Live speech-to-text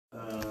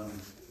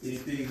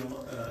anything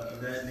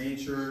of that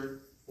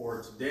nature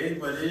for today,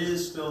 but it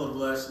is still a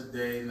blessed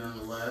day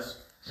nonetheless.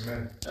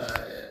 Amen.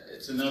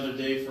 It's another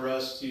day for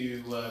us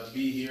to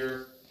be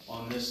here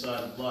on this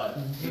side of life.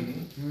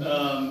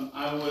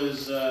 I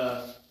was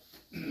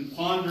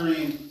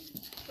pondering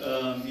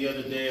the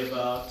other day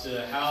about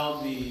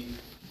how the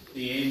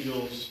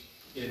angels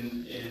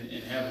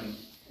in heaven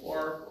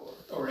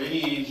or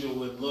any angel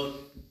would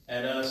look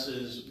at us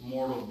as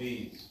mortal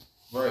beings.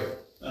 Right.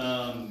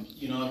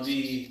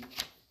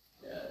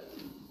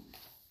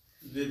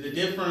 The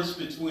difference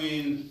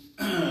between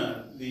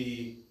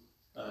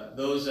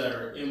those that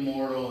are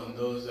immortal and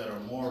those that are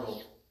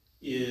mortal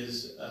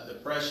is the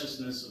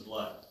preciousness of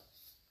life.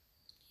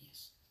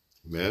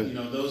 Amen.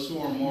 Those who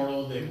are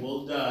mortal, they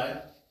will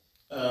die,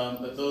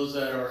 but those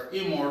that are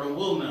immortal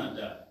will not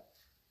die.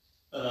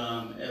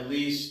 At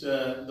least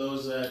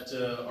those that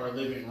are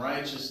living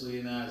righteously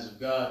in the eyes of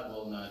God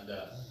will not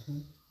die.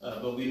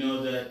 But we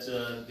know that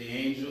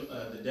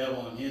the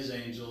devil and his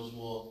angels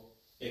will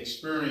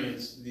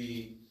experience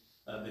the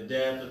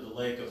death of the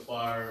lake of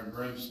fire and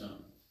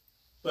brimstone.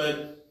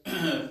 But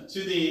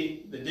to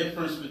the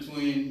difference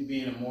between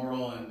being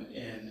immortal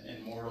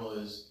and mortal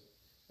is,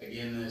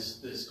 again,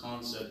 this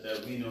concept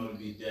that we know to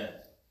be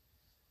death.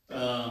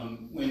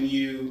 When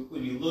you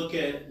look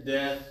at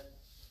death,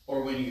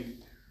 or when you,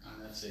 I'm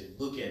not saying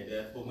look at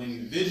death, but when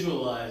you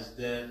visualize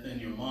death in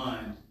your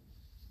mind,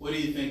 what do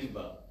you think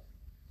about?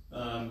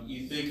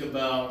 You think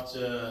about,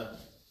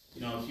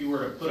 if you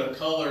were to put a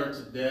color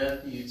to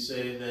death, you'd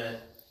say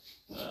that,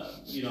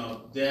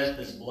 death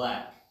is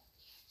black,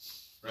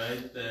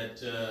 right?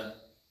 That,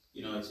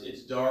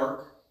 it's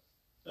dark,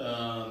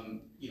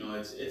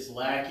 it's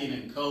lacking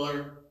in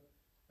color.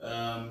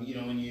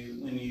 When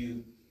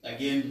you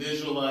again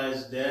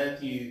visualize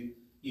death, you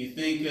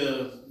think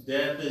of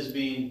death as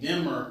being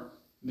dimmer,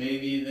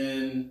 maybe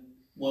than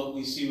what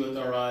we see with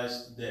our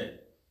eyes today.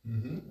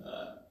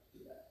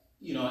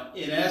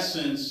 In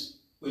essence,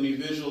 when you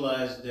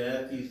visualize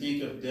death, you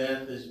think of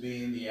death as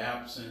being the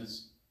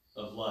absence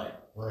of life.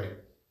 Right.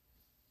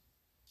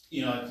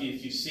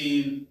 If you've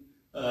seen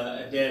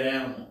a dead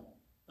animal,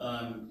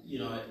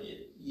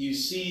 you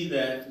see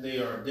that they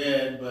are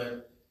dead,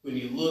 but when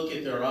you look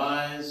at their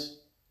eyes,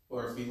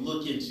 or if you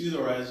look into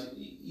their eyes,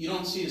 you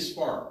don't see a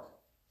spark.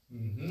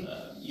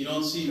 You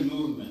don't see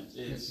movement.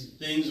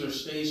 Things are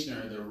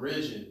stationary. They're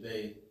rigid.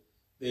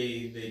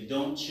 They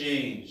don't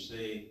change.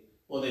 They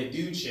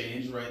do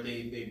change, right?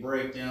 They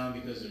break down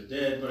because they're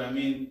dead. But I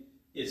mean,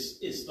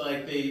 it's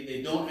like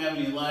they don't have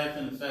any life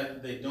in the fact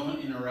that they don't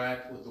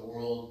interact with the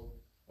world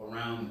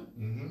around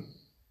them.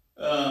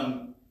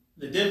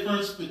 The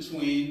difference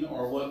between,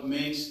 or what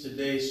makes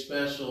today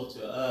special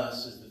to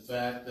us, is the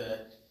fact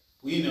that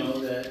we know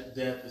that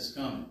death is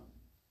coming.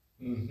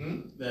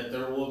 That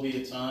there will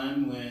be a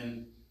time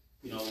when,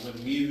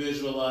 when we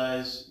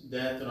visualize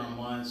death in our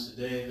minds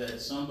today, that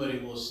somebody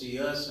will see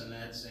us in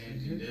that same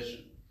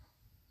condition.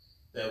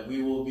 That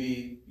we will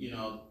be,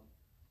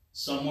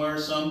 somewhere,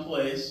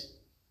 someplace,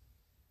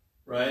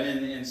 right?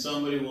 And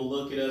somebody will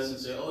look at us and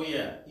say, oh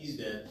yeah, he's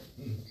dead.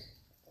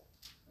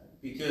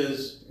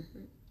 Because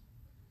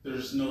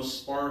there's no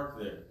spark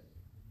there.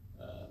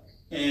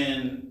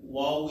 And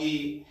while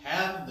we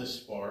have the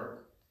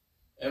spark,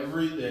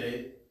 every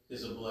day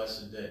is a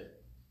blessed day.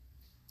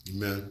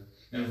 Amen.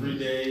 Every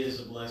day is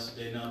a blessed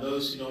day. Now,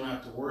 those who don't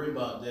have to worry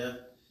about death,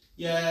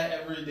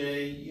 every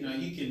day,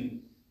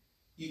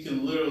 you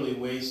can literally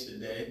waste a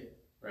day,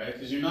 right?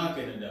 Because you're not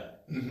going to die.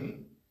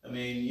 I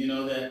mean, you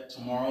know that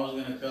tomorrow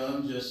is going to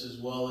come just as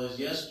well as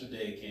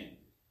yesterday came.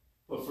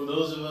 But for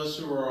those of us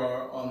who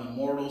are on the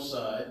mortal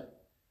side,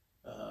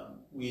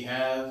 we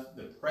have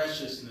the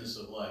preciousness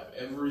of life.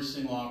 Every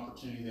single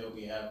opportunity that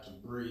we have to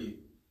breathe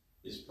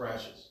is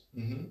precious.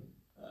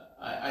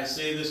 I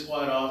say this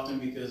quite often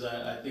because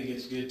I think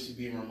it's good to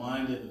be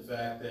reminded of the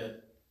fact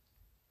that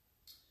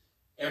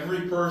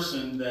every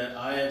person that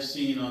I have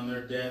seen on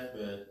their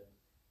deathbed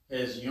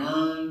has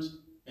yearned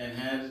and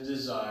had a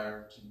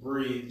desire to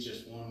breathe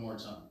just one more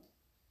time.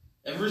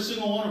 Every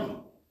single one of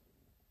them.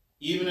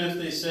 Even if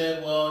they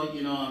said, well,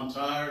 I'm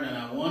tired and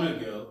I want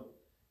to go,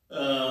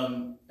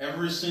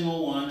 every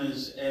single one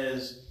is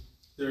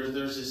there's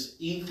this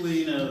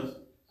inkling of,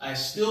 I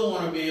still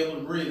want to be able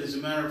to breathe. As a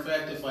matter of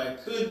fact, if I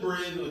could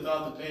breathe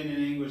without the pain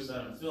and anguish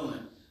that I'm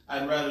feeling,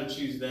 I'd rather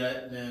choose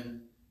that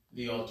than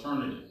the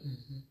alternative.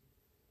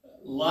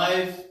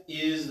 Life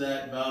is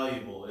that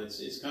valuable.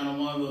 It's kind of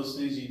one of those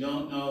things you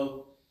don't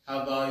know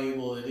how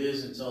valuable it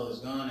is until it's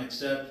gone,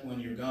 except when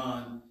you're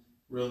gone,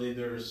 really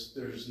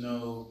there's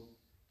no,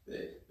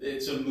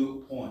 it's a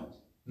moot point.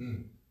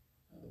 The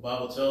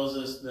Bible tells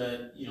us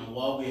that,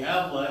 while we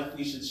have life,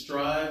 we should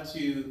strive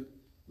to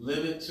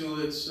live it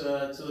to its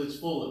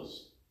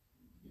fullest.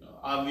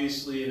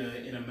 Obviously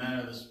in a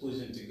manner that's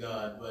pleasing to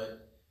God,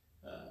 but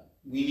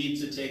we need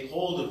to take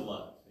hold of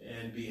life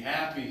and be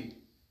happy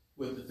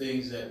with the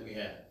things that we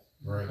have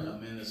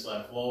in this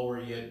life while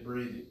we're yet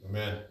breathing.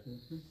 Amen.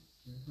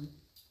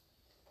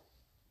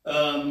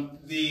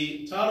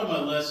 The title of my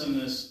lesson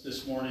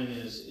this morning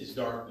is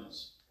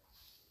darkness.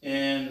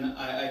 and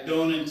I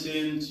don't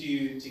intend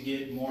to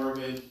get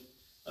morbid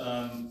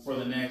for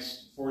the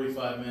next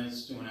 45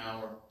 minutes to an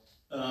hour,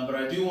 but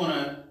I do want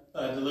to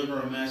deliver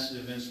a message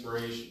of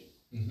inspiration.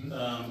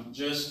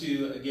 Just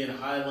to, again,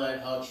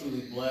 highlight how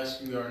truly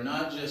blessed we are,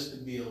 not just to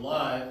be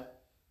alive,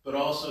 but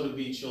also to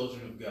be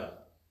children of God.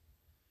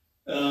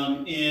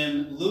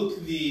 In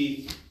Luke,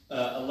 the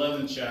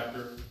 11th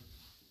chapter,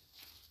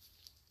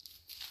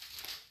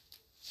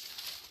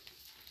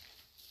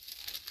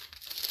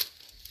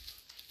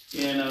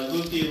 and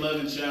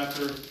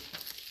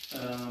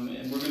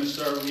we're going to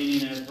start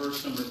reading at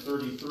verse number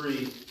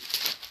 33.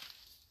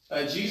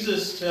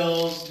 Jesus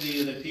tells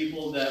the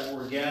people that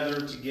were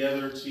gathered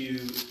together to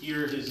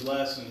hear his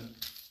lesson.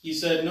 He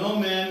said, "No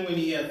man, when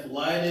he hath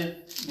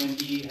lighted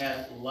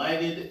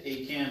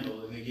a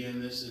candle," and again,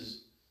 this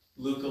is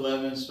Luke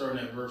 11, starting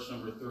at verse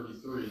number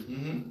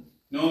 33.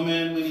 "No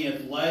man, when he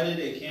hath lighted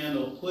a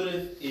candle,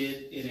 putteth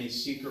it in a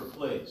secret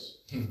place,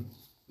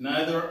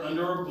 neither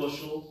under a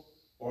bushel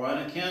or on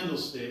a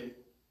candlestick,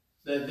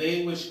 that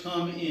they which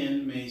come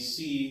in may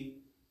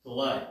see the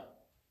light."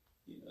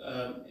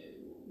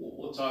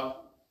 We'll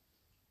talk,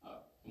 I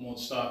won't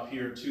stop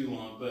here too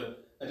long,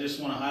 but I just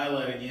want to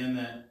highlight again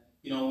that,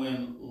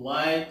 when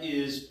light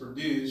is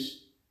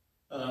produced,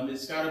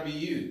 it's got to be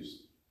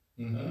used.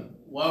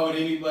 Why would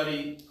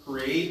anybody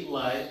create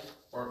light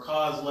or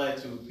cause light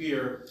to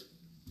appear,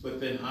 but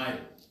then hide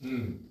it?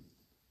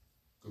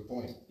 Good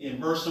point. In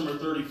verse number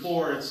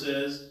 34, it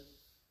says,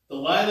 "The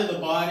light of the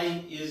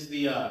body is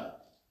the eye.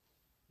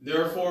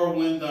 Therefore,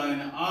 when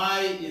thine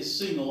eye is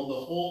single,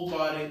 the whole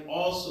body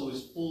also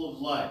is full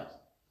of light.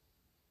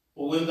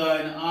 But when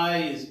thine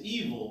eye is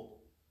evil,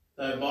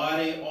 thy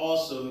body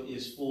also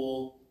is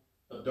full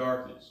of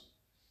darkness."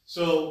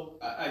 So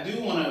I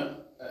do want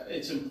to,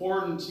 it's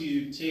important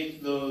to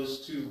take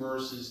those two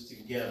verses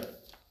together.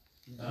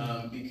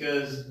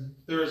 Because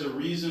there is a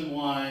reason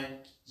why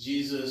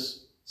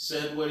Jesus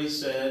said what he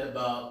said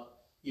about,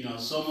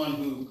 someone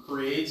who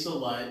creates a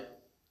light.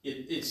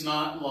 It's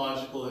not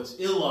logical, it's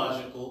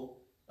illogical.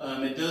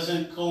 It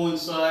doesn't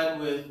coincide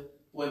with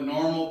what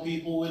normal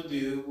people would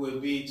do,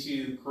 would be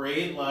to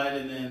create light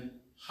and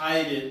then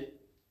hide it.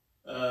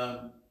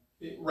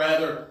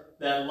 Rather,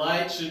 that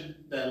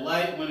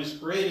light when it's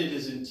created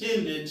is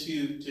intended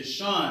to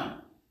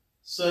shine,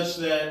 such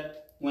that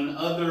when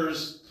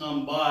others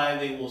come by,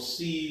 they will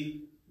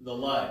see the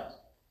light.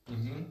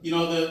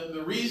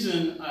 The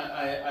reason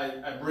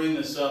I bring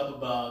this up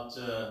about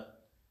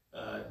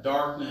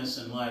darkness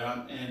and light,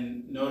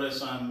 and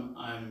notice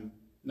I'm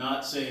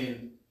not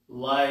saying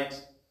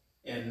light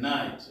and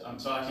night. I'm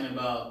talking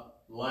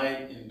about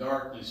light and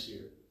darkness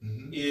here.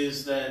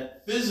 Is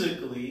that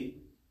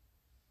physically,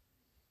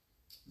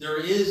 there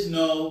is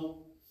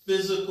no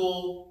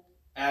physical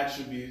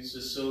attributes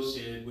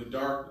associated with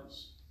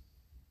darkness.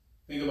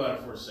 Think about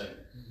it for a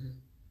second.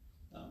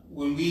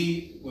 When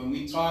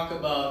we talk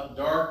about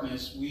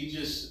darkness, we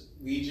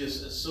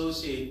just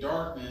associate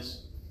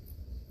darkness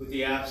with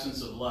the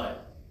absence of light.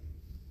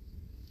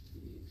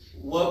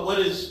 What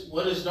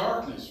is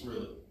darkness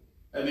really?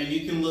 I mean,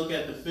 you can look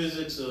at the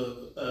physics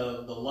of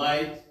the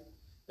light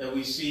that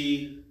we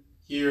see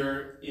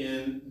here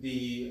in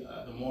the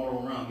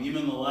mortal realm.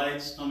 Even the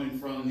lights coming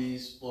from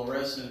these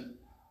fluorescent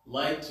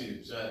light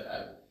tubes.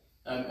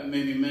 I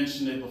maybe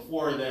mentioned it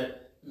before that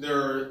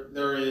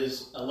there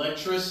is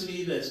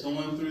electricity that's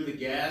going through the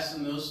gas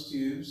in those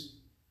tubes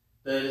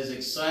that is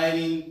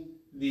exciting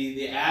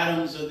the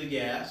atoms of the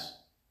gas.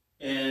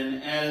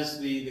 And as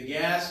the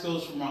gas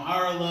goes from a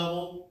higher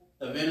level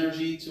of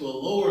energy to a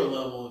lower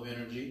level of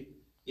energy,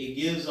 it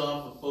gives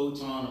off a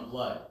photon of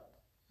light.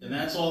 And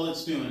that's all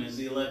it's doing, is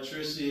the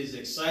electricity is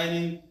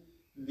exciting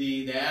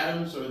the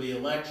atoms or the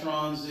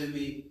electrons in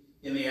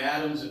the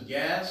atoms of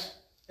gas.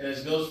 And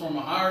as it goes from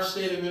a higher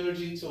state of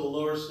energy to a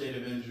lower state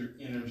of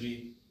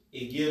energy,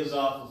 it gives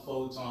off a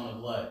photon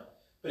of light.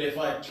 But if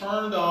I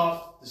turned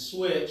off the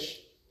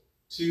switch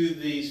to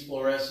these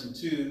fluorescent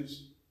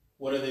tubes,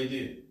 what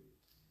do?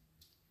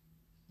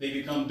 They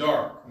become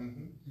dark.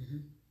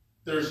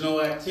 There's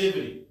no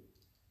activity,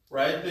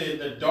 right?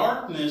 The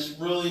darkness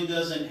really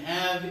doesn't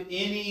have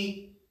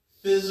any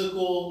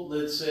physical,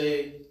 let's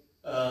say,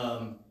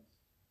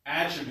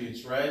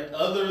 attributes, right?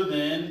 Other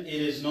than it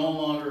is no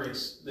longer,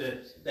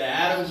 the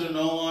atoms are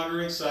no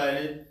longer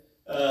excited.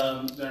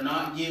 They're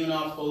not giving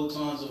off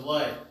photons of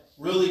light.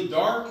 Really,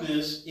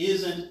 darkness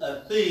isn't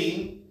a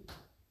thing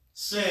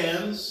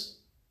sans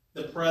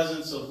the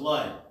presence of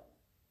light.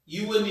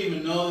 You wouldn't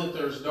even know that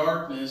there's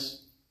darkness,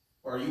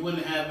 or you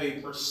wouldn't have a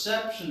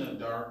perception of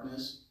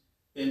darkness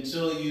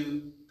until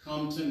you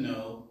come to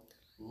know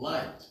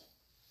light.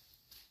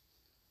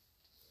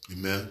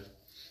 Amen.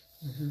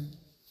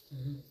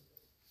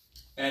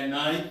 At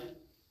night,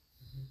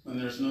 when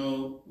there's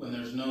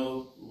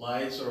no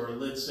lights, or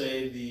let's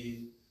say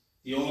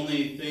the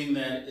only thing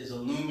that is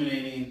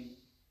illuminating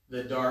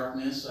the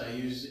darkness, I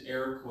use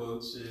air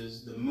quotes,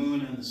 is the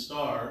moon and the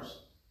stars.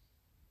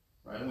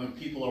 Right? When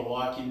people are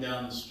walking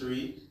down the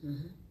street,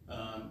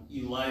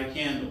 you light a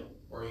candle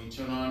or you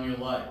turn on your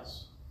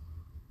lights.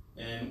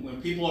 And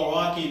when people are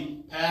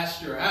walking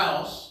past your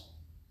house,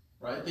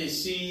 right, they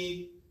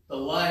see the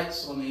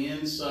lights on the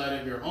inside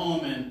of your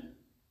home, and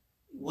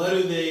what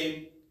do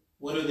they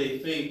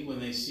think when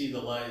they see the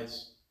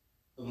lights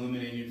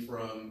illuminating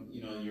from,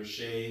 your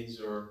shades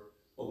or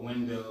a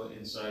window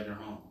inside your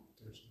home?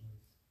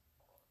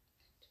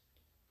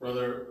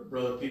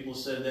 Brother, people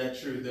said that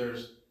true.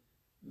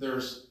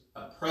 There's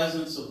a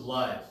presence of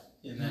life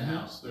in that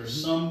house.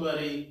 There's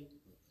somebody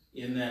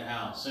in that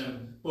house.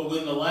 But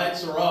when the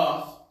lights are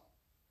off,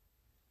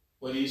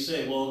 what do you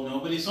say? Well,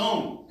 nobody's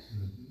home.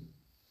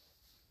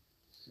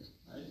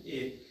 Right?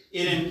 It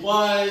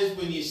implies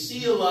when you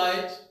see a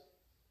light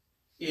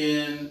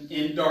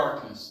in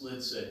darkness,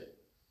 let's say,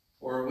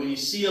 or when you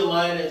see a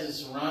light as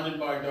it's surrounded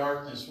by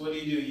darkness, what do?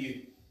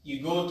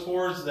 You go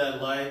towards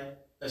that light,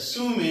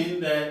 assuming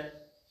that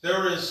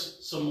there is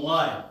some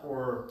life,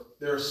 or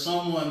there's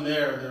someone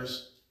there,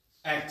 there's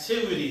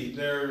activity,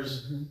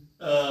 there's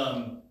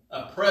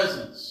a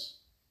presence.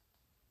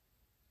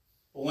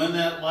 But when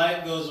that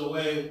light goes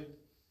away,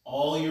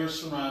 all you're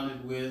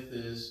surrounded with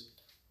is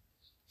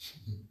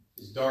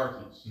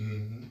darkness,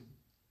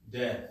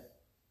 death.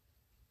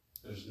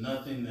 There's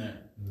nothing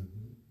there.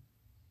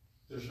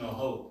 There's no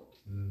hope.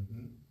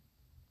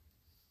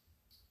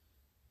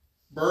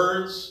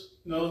 Birds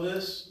know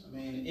this. I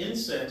mean,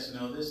 insects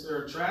know this.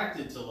 They're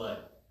attracted to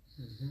light.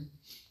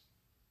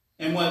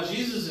 And what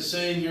Jesus is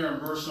saying here in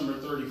verse number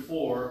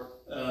 34,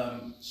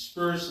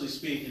 spiritually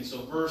speaking,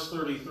 so verse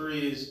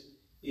 33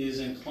 is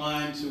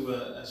inclined to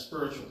a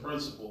spiritual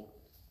principle.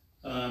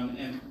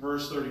 And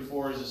verse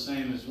 34 is the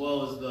same as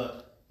well, as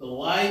the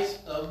light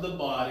of the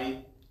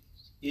body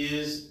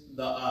is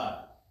the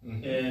eye.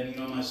 And,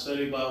 my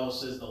study Bible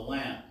says the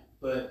lamp.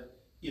 But,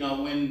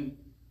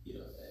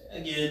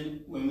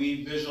 when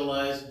we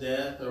visualize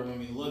death, or when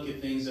we look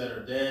at things that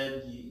are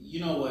dead, you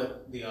know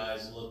what the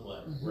eyes look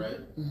like, right?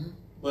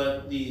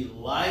 But the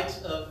light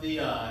of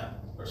the eye,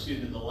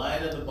 the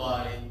light of the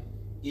body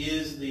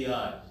is the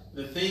eye.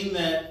 The thing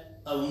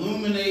that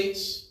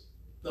illuminates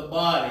the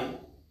body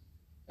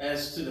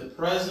as to the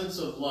presence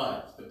of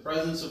life, the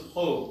presence of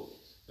hope,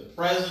 the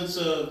presence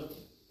of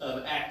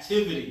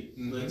activity,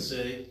 let's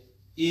say,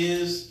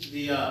 is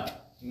the eye.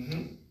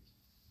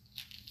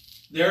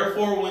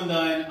 Therefore, when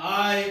thine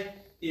eye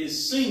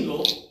is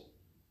single,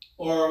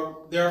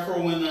 or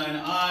therefore when thine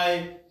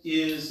eye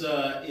is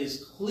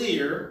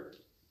clear,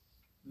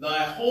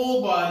 thy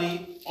whole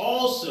body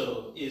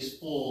also is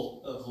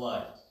full of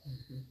light.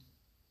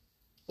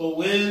 But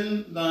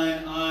when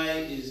thine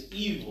eye is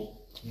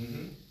evil,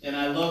 and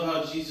I love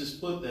how Jesus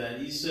put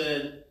that. He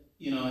said,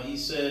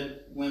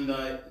 when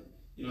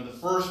the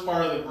first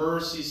part of the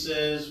verse, he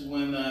says,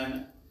 when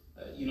thine,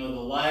 the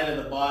light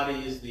of the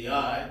body is the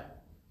eye.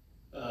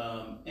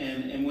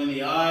 And when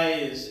the eye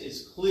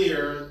is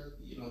clear,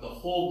 the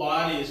whole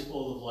body is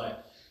full of light.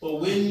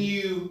 But when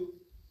you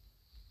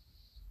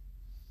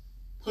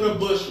put a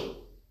bushel,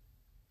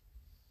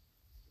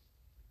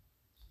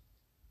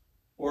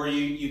 or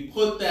you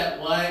put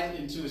that light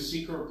into a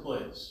secret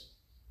place,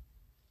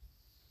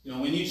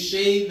 when you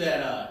shade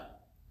that eye,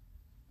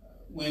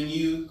 when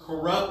you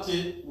corrupt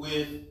it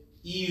with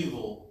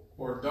evil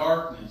or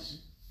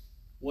darkness,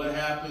 what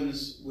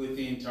happens with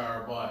the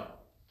entire body?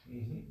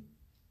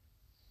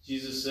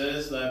 Jesus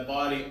says, thy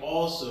body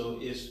also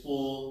is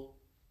full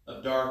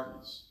of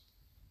darkness.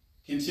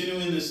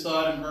 Continuing this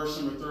thought in verse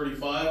number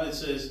 35, it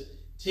says,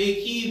 take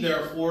heed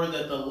therefore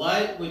that the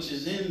light which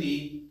is in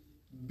thee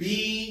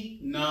be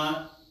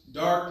not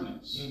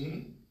darkness.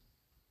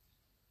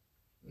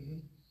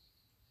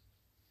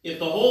 If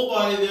the whole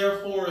body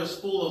therefore is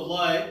full of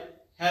light,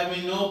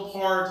 having no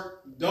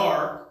part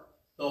dark,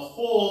 the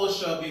whole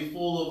shall be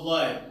full of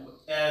light,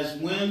 as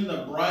when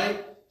the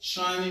bright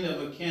shining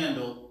of a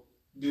candle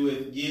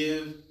doeth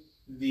give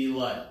thee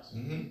light.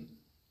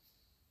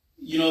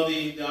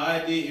 The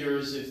idea here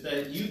is if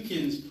that you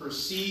can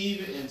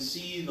perceive and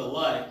see the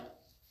light,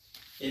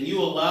 and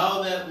you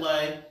allow that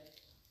light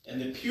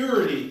and the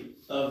purity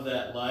of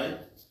that light,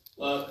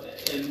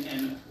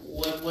 and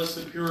what's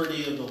the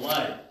purity of the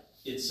light?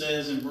 It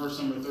says in verse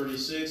number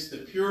 36, the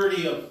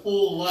purity of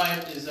full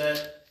light is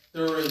that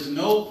there is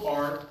no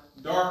part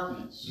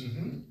darkness.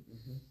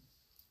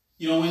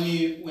 When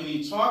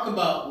you talk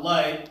about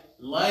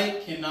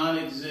light cannot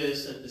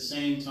exist at the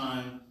same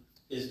time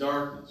as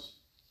darkness.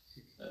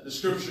 The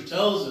Scripture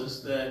tells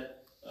us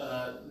that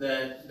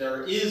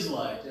there is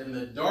light, and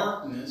the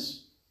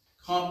darkness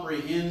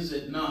comprehends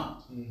it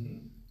not.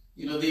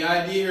 The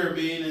idea here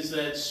being is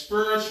that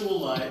spiritual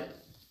light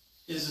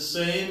is the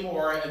same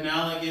or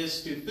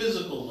analogous to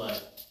physical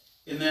light,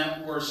 in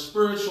that where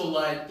spiritual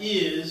light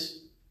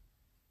is,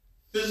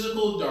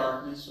 physical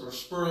darkness or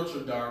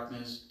spiritual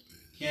darkness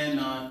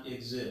cannot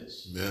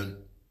exist. Amen.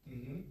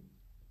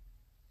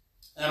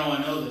 How do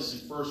I know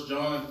this? In 1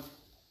 John,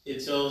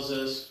 it tells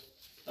us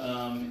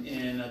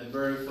in the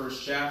very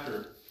first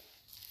chapter,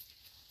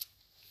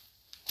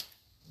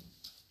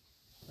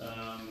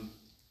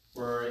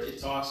 where it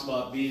talks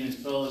about being in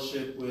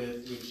fellowship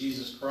with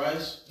Jesus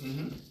Christ.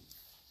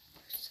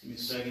 Give me a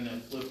second to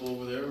flip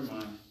over there.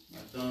 My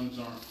thumbs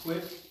aren't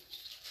quick.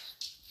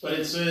 But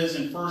it says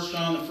in 1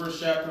 John, the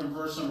first chapter, and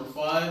verse number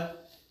 5,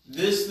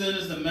 this then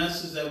is the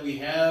message that we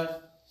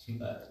have,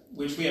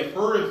 which we have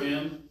heard of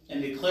him,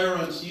 and declare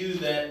unto you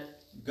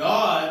that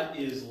God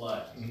is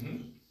light.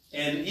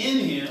 And in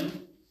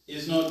him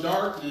is no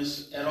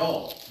darkness at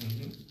all.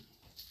 It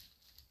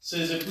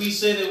says, if we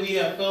say that we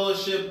have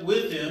fellowship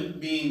with him,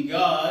 being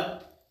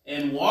God,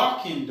 and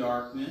walk in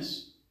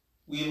darkness,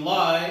 we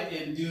lie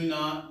and do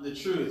not the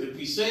truth. If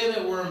we say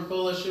that we're in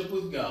fellowship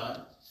with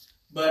God,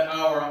 but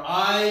our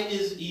eye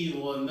is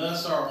evil, and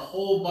thus our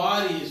whole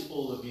body is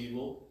full of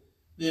evil,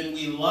 then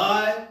we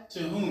lie to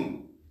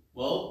whom?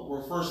 Well,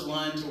 we're first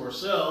lying to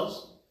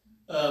ourselves.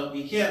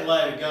 We can't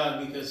lie to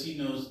God because he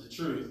knows the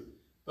truth.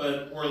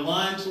 But we're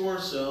lying to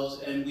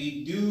ourselves, and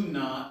we do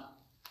not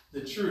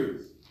the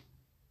truth.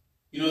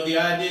 You know, the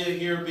idea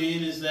here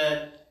being is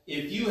that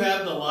if you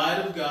have the light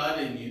of God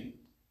in you,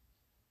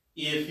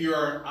 if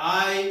your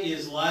eye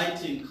is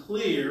light and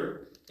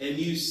clear, and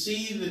you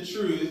see the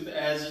truth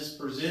as is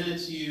presented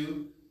to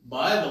you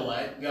by the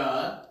light,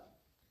 God,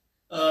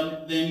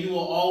 then you will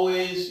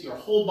always, your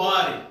whole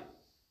body.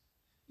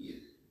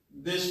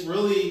 This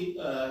really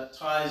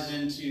ties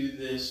into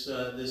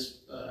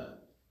the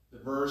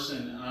verse,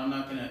 and I'm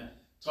not going to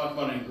talk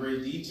about it in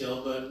great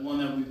detail, but one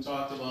that we've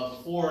talked about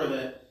before,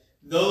 that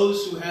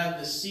those who have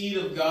the seed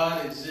of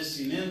God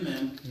existing in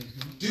them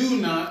do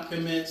not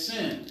commit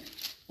sin.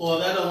 Well,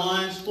 that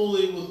aligns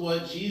fully with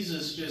what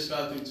Jesus just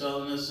got through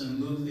telling us in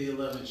Luke the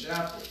 11th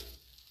chapter.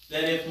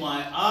 That if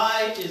my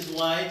eye is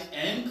light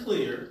and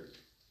clear,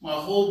 my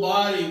whole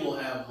body will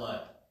have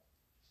light.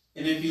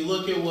 And if you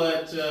look at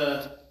what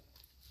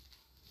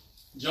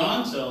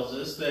John tells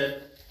us,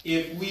 that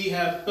if we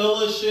have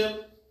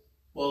fellowship,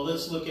 well,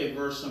 let's look at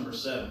verse number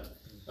 7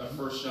 of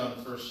 1 John,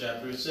 the first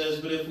chapter. It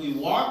says, but if we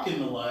walk in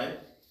the light,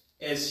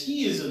 as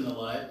he is in the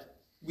light,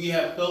 we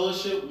have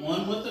fellowship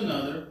one with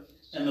another,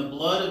 and the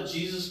blood of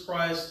Jesus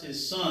Christ,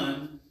 his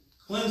Son,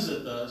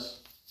 cleanseth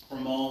us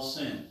from all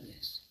sin.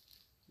 Yes.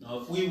 Now,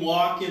 if we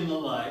walk in the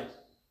light,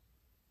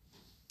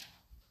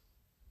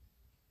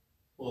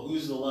 well,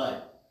 who's the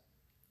light?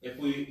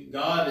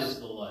 God is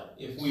the light.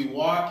 If we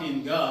walk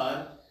in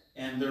God,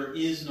 and there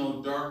is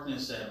no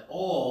darkness at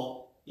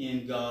all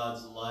in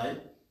God's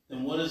light,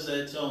 then what does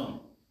that tell me?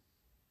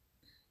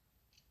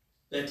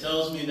 That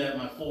tells me that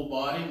my whole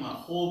body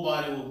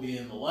will be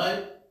in the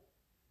light.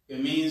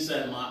 It means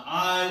that my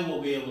eye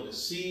will be able to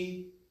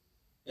see.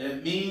 And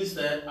it means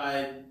that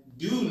I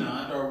do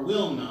not or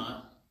will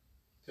not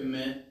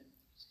commit,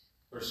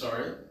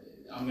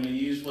 I'm going to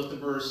use what the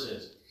verse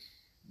says.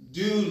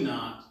 Do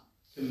not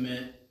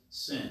commit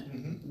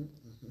sin.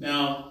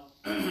 Now,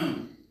 I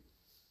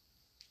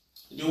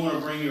do want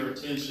to bring your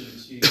attention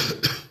to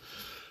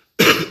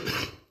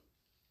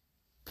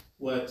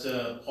what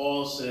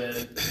Paul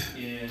said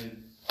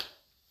in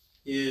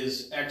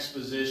his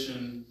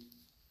exposition,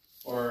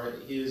 or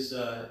his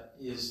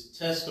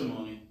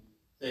testimony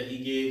that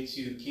he gave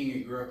to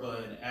King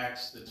Agrippa in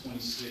Acts the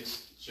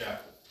 26th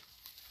chapter.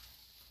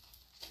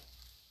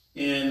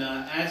 In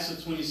Acts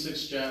the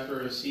 26th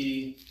chapter, as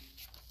he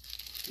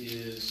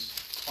is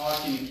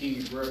talking to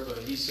King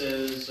Agrippa, he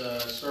says,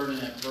 starting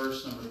at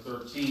verse number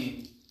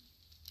 13,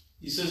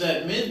 he says,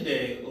 at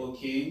midday, O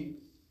king,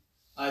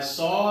 I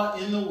saw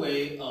in the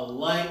way a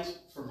light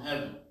from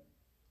heaven.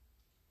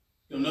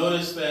 You'll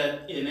notice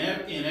that in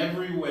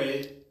every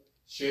way,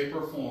 shape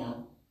or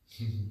form,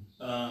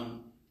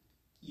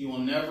 you will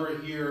never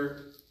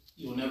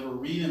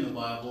read in the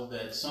Bible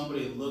that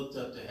somebody looked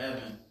up to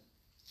heaven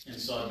and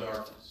saw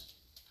darkness.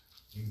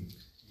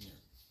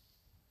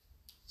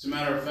 As a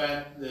matter of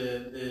fact,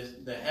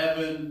 the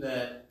heaven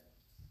that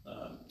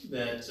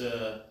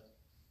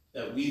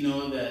we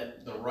know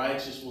that the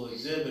righteous will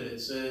exhibit, it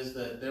says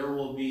that there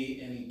will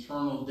be an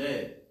eternal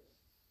day.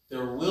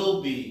 There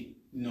will be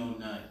no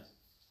night.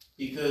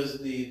 Because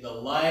the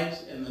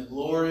light and the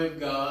glory of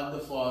God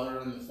the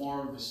Father in the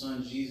form of his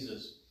Son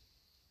Jesus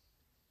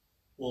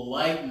will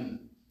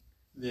lighten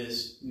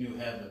this new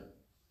heaven,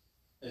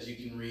 as you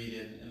can read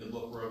in the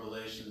book of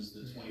Revelations,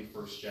 the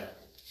 21st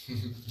chapter.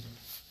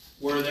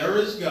 Where there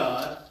is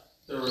God,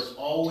 there is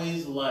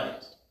always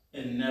light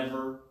and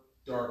never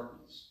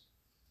darkness.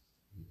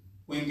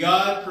 When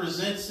God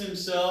presents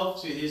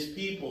himself to his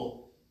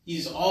people,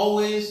 he's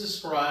always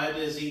described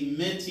as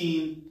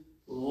emitting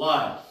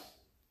life.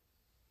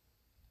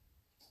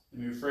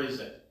 Let me rephrase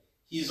that.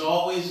 He's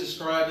always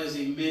described as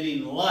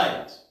emitting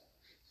light.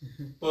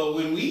 But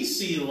when we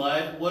see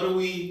light, what do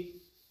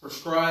we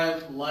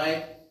prescribe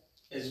light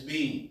as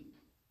being?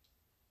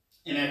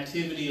 An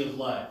activity of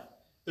life.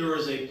 There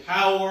is a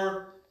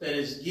power that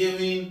is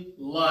giving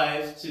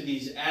life to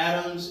these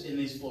atoms in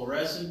these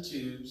fluorescent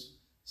tubes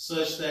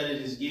such that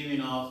it is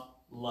giving off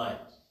light.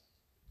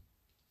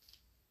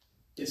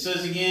 It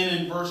says again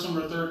in verse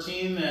number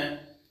 13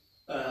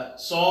 that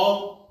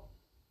Saul,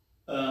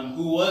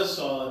 who was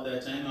Saul at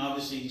that time,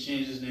 obviously he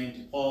changed his name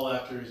to Paul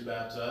after he was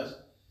baptized.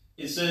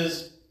 It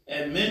says,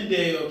 at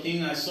midday, O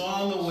king, I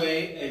saw on the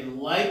way a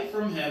light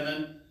from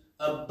heaven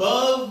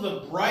above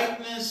the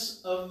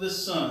brightness of the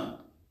sun,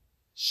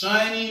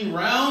 shining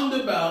round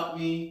about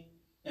me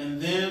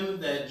and them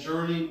that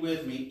journeyed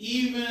with me.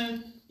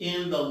 Even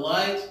in the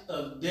light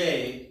of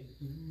day,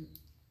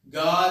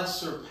 God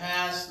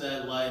surpassed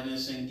that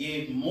lightness and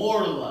gave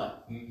more light,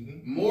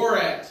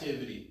 more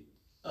activity,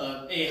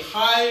 a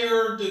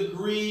higher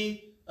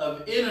degree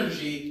of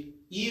energy,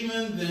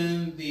 even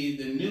than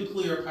the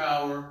nuclear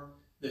power,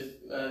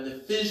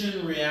 the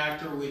fission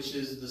reactor, which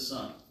is the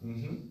sun.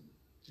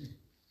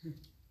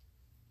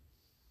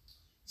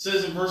 It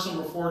says in verse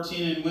number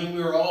 14, and when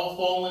we were all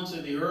fallen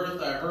to the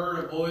earth, I heard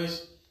a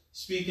voice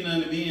speaking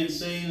unto me and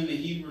saying in the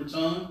Hebrew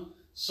tongue,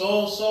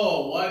 Saul,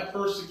 Saul, why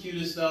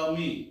persecutest thou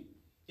me?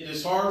 It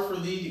is hard for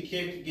thee to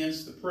kick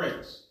against the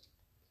pricks.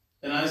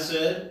 And I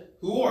said,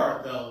 Who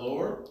art thou,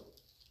 Lord?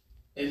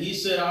 And he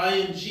said, I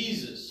am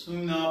Jesus,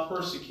 whom thou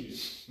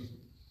persecutest.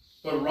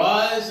 But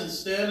rise and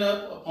stand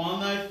up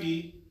upon thy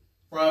feet,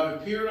 for I have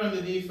appeared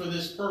unto thee for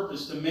this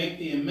purpose, to make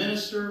thee a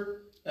minister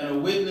and a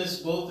witness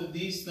both of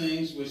these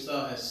things which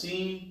thou hast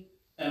seen,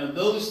 and of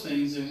those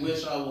things in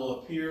which I will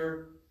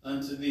appear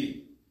unto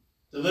thee,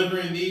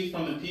 delivering thee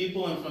from the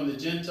people and from the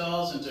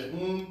Gentiles, into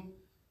whom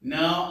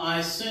now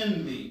I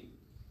send thee,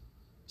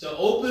 to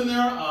open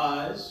their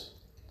eyes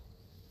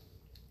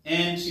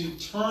and to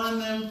turn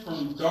them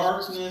from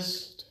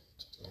darkness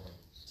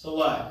to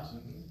light.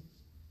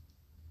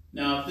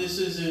 Now, if this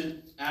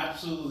isn't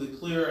absolutely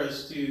clear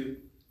as to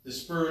the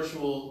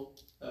spiritual,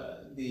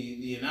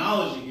 the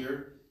analogy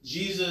here,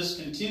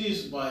 Jesus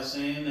continues by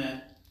saying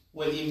that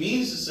what he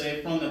means to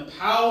say, from the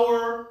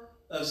power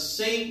of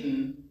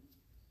Satan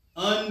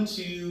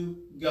unto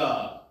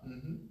God,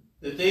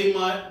 that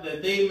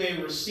they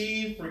may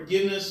receive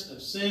forgiveness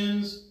of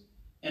sins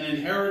and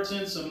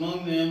inheritance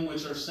among them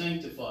which are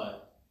sanctified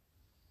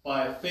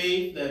by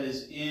faith that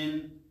is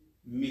in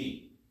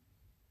me.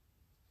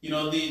 You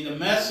know, the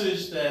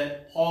message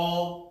that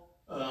Paul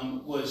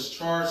was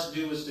charged to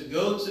do was to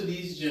go to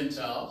these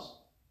Gentiles,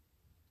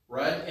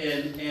 right,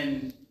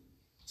 and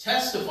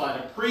testify,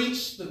 to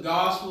preach the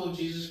gospel of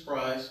Jesus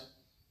Christ,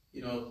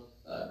 you know,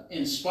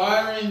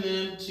 inspiring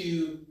them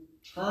to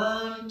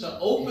turn, to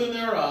open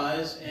their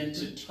eyes and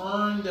to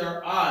turn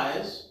their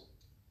eyes,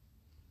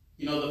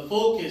 you know, the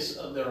focus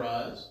of their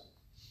eyes,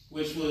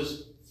 which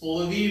was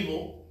full of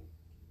evil,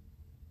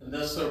 and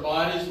thus their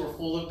bodies were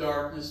full of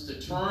darkness,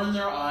 to turn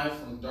their eye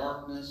from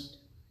darkness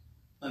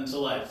unto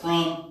light,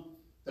 from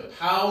the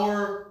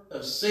power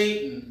of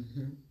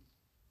Satan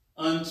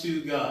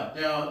unto God.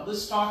 Now,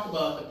 let's talk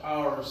about the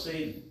power of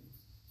Satan.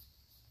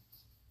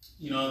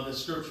 You know, the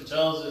scripture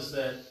tells us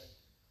that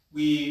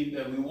we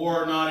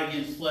war not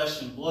against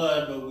flesh and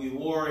blood, but we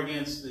war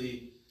against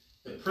the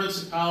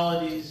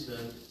principalities,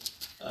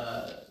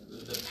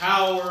 the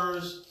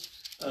powers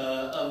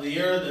of the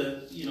air,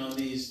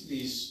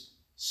 these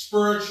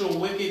spiritual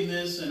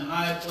wickedness in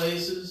high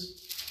places.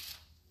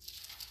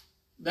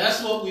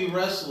 That's what we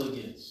wrestle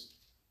against.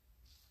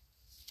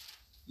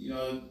 You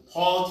know,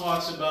 Paul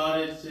talks about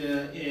it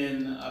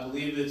in, I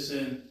believe it's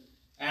in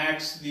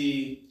Acts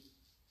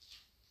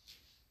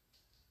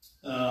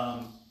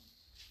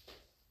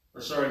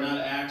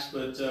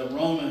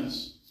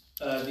Romans,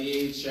 the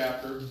 8th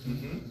chapter.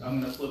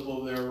 I'm going to flip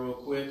over there real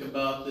quick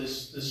about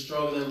this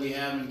struggle that we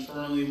have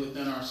internally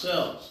within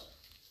ourselves.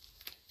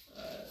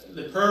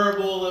 The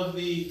parable of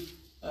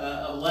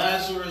of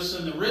Lazarus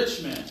and the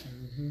rich man,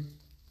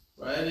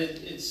 right?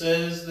 It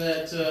says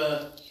that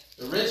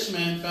the rich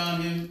man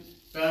found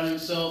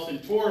himself in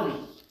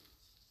torment,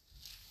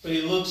 but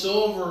he looks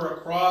over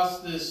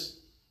across this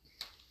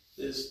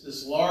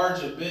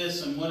large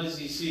abyss, and what does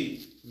he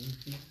see?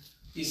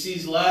 He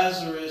sees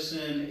Lazarus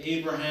in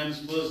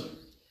Abraham's bosom.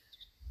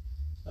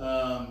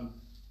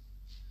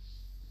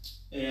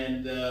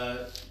 And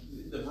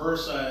the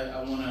verse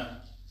I want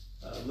to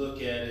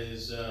look at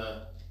is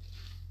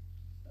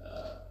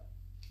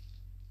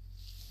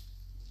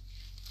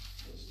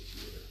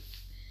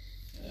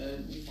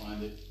let me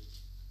find it.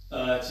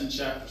 It's in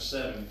chapter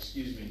 7,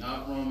 excuse me,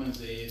 not Romans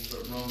the 8th,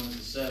 but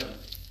Romans the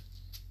 7th,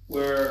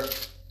 where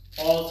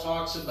Paul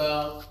talks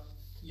about,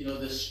 you know,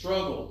 the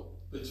struggle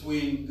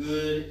between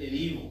good and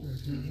evil.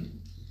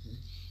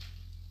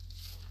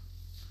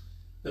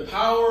 The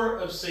power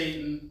of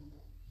Satan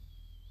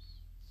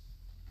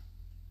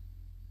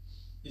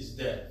is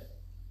death.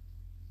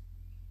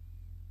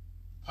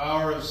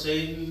 Power of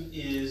Satan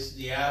is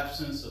the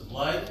absence of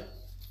light,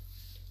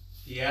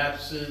 the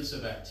absence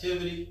of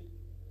activity,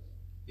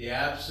 the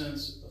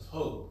absence of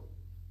hope.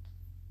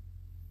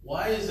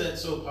 Why is that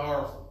so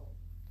powerful?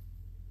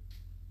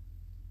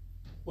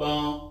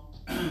 Well,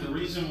 the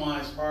reason why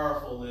it's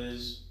powerful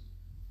is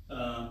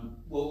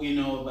what we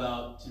know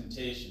about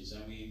temptations,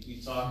 and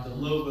we talked a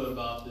little bit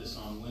about this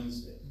on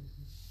Wednesday,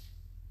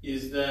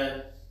 is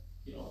that,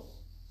 you know,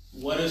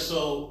 what is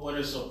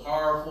so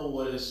powerful,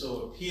 what is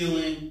so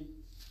appealing,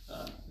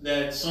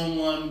 that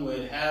someone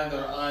would have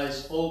their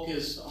eyes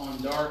focused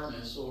on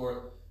darkness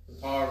or the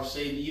power of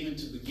Satan even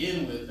to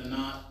begin with, and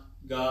not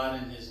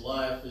God in his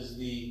life, is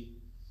the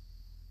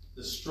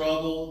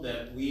struggle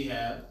that we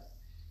have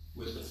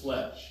with the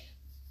flesh.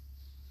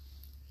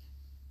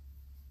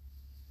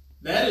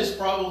 that is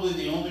probably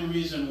the only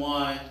reason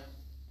why,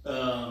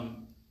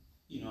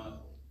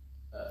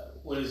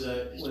 what is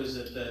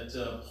it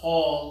that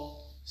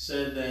Paul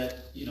said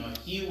that,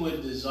 he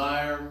would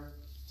desire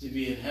to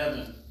be in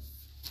heaven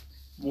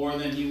more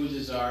than he would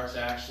desire to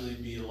actually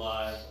be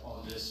alive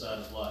on this side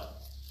of life.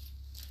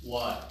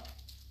 Why?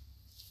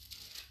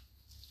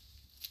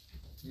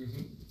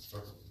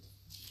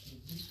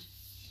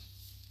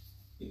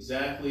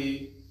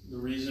 Exactly the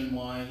reason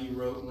why he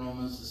wrote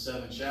Romans, the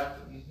 7th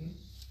chapter.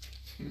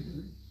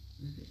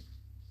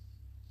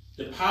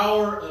 The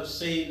power of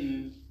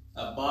Satan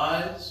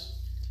abides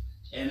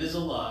and is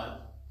alive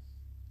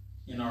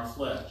in our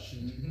flesh.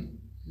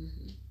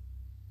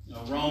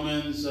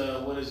 Romans,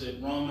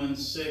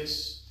 Romans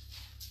 6,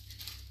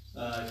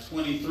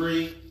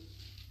 23.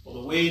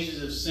 Well, the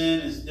wages of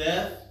sin is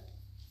death.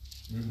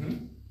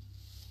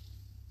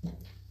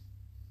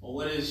 Well,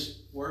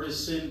 where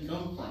does sin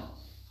come from?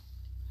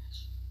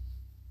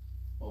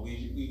 Well,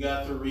 we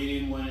got the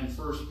reading when in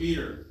 1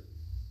 Peter,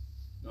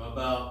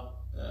 about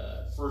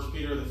 1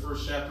 Peter, the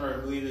first chapter, I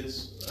believe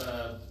it's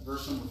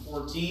verse number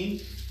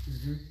 14.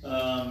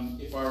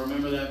 If I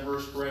remember that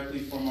verse correctly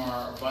from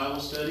our Bible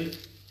study,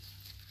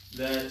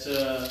 that,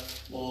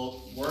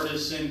 where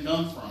does sin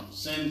come from?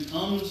 Sin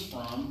comes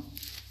from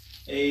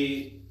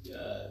the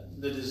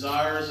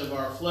desires of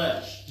our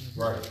flesh.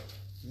 Right.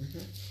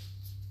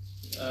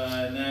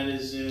 And that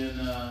is in,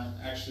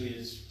 actually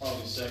it's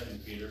probably 2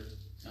 Peter,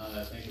 now that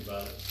I think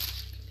about it.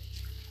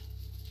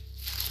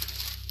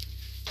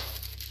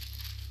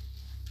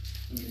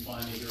 Let me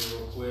find it here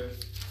real quick.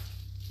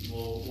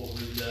 We'll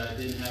read that. I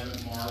didn't have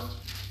it marked,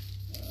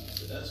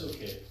 but that's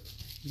okay.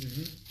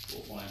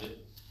 We'll find it.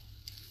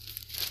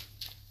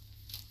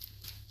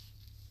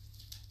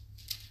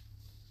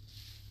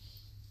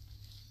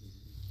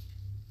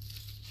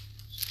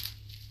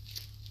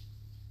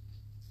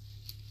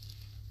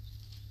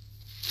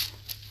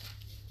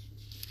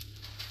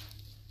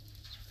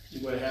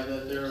 Anybody have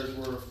that there as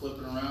we're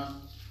flipping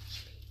around?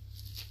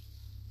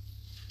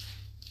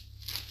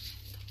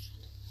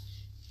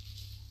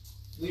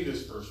 I believe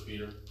it's 1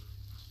 Peter.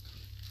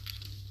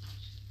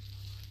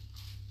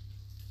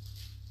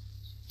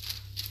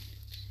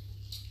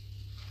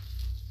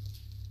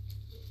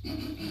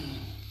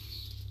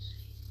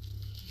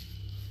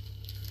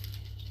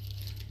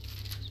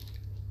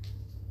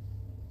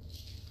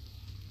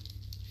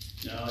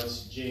 No,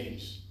 it's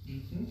James.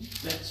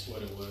 That's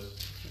what it was.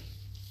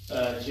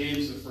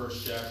 James, the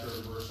first chapter,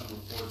 verse number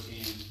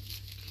 14.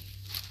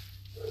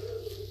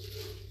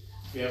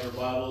 If you have your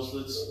Bibles,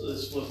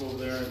 let's flip over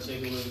there and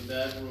take a look at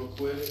that real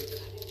quick.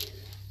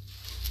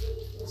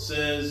 It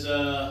says,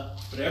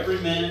 but every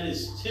man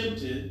is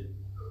tempted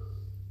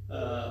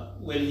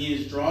when he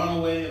is drawn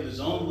away of his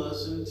own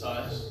lust and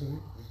enticed.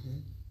 In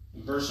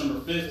verse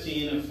number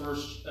 15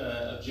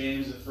 of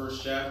James, the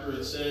first chapter,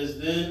 it says,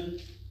 then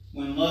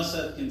when lust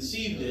hath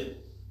conceived it,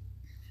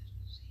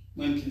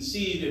 when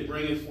conceived, it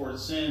bringeth forth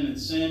sin, and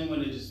sin,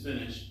 when it is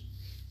finished,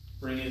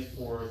 bringeth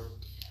forth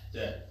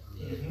death.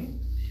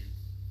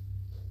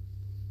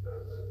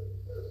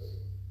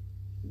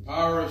 The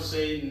power of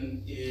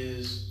Satan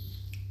is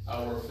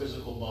our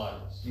physical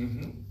bodies.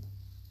 And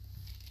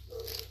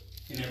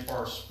if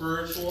our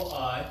spiritual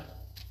eye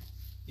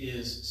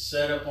is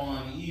set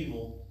upon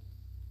evil,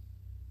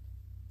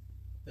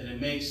 then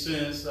it makes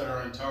sense that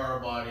our entire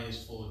body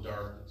is full of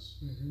darkness.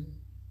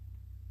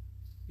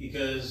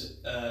 Because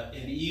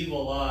an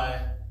evil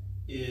eye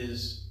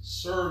is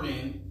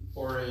serving,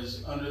 or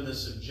is under the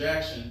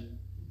subjection,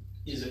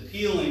 is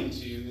appealing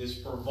to, is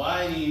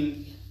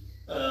providing,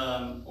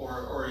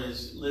 or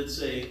is, let's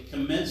say,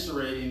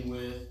 commensurating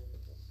with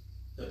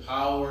the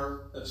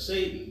power of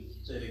Satan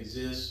that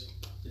exists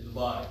in the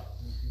body.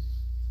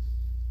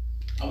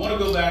 I want to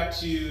go back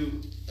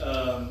to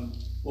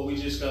what we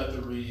just got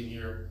the reading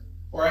here.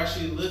 Or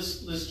actually,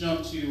 let's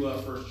jump to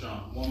 1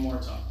 John one more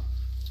time.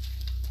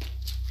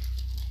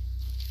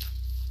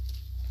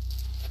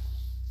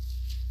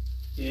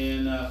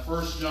 In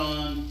 1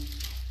 John,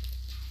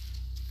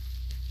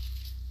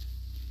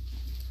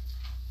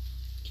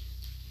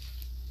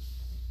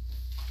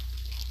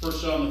 the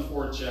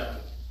 4th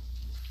chapter.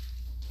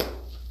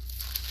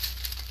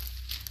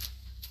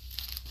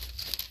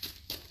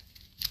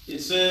 It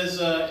says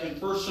in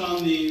 1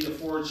 John the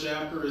 4th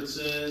chapter, it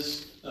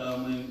says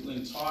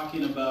when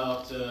talking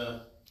about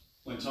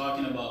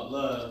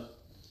love,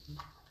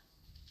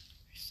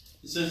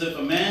 it says, if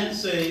a man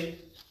say,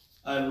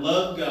 I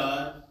love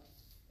God,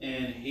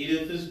 and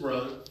hateth his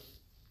brother,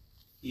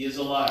 he is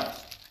a liar.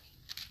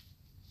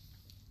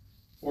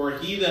 For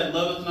he that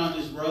loveth not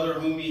his brother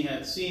whom he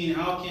hath seen,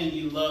 how can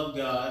he love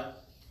God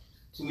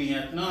whom he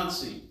hath not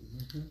seen?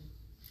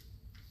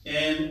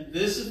 And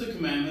this is the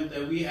commandment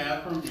that we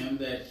have from him,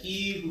 that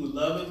he who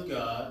loveth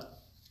God,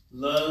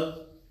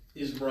 love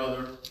his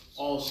brother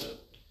also.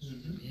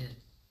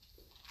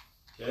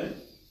 Okay?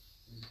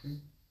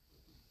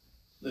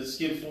 Let's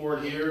skip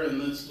forward here and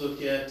let's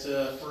look at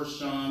 1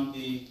 John,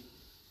 the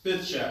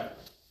 5th chapter.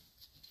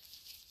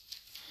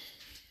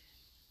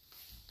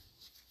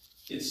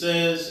 It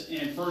says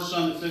in 1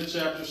 John the 5th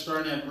chapter,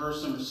 starting at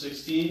verse number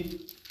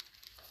 16,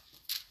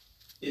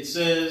 it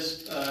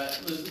says,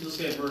 let's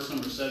get verse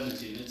number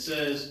 17. It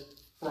says,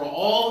 "For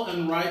all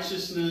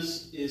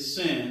unrighteousness is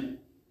sin,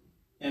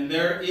 and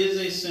there is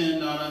a sin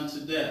not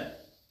unto death.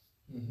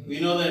 We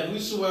know that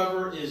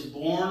whosoever is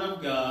born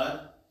of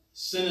God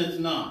sinneth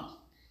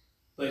not,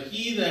 but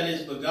he that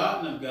is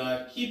begotten of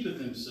God keepeth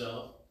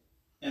himself,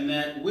 and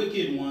that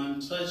wicked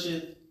one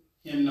toucheth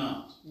him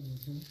not."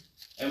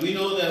 And we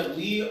know that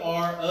we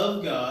are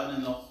of God,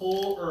 and the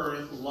whole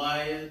earth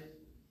lieth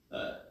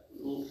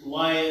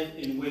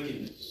in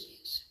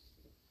wickedness.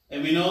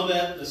 And we know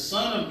that the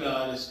Son of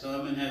God is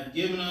come and hath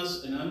given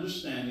us an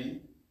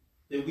understanding,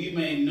 that we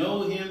may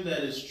know him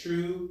that is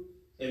true,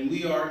 and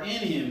we are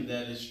in him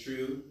that is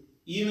true,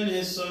 even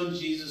his Son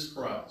Jesus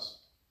Christ.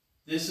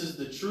 This is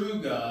the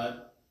true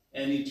God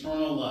and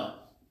eternal life.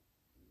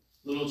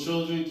 Little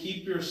children,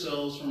 keep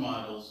yourselves from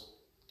idols.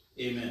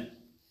 Amen.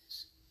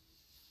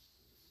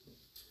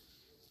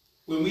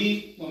 When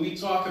we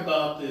talk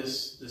about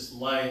this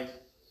light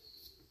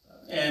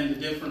and the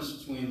difference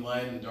between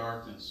light and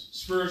darkness,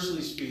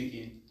 spiritually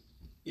speaking,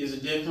 is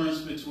a difference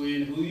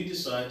between who you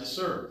decide to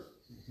serve.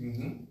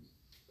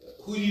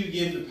 Who do you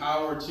give the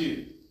power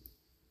to?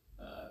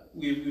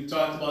 We've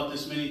talked about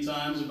this many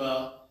times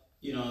about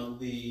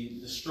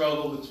the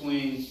struggle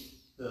between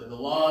the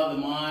law of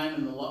the mind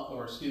and the law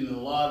of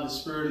the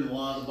spirit and the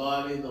law of the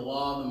body, the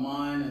law of the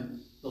mind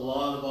and the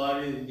law of the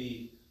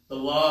body, the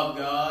law of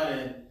God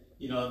and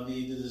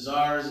the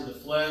desires of the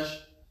flesh.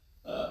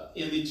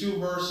 In the two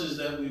verses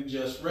that we've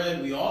just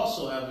read, we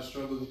also have a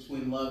struggle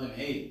between love and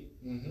hate.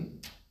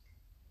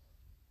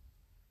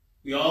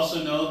 We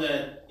also know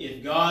that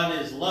if God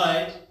is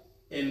light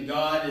and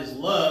God is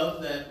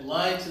love, that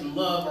light and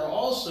love are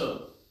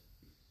also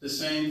the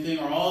same thing,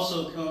 or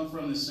also come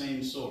from the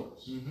same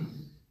source.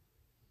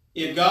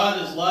 If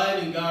God is light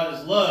and God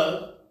is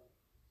love,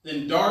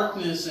 then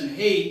darkness and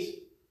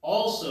hate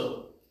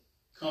also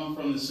come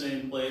from the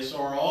same place,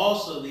 or are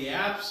also the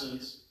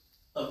absence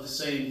of the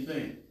same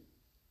thing.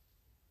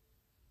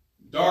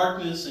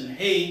 Darkness and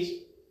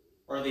hate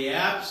are the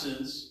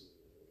absence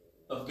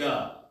of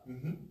God.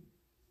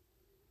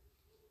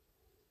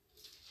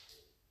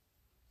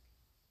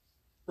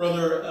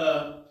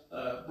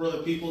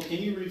 Brother people,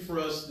 can you read for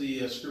us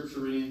the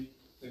scripture reading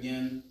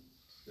again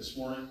this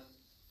morning?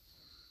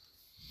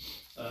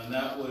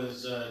 That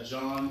was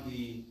John,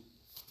 the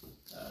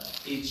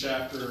 8th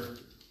chapter,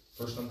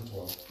 Verse number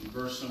 12.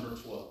 verse number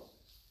 12.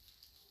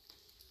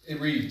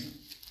 It reads,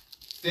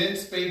 "Then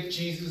spake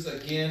Jesus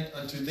again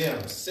unto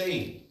them,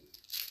 saying,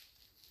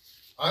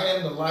 I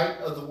am the light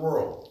of the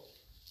world.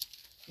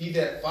 He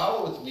that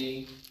followeth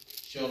me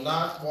shall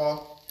not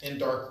walk in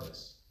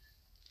darkness,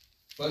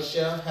 but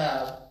shall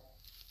have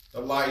the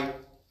light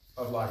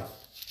of life."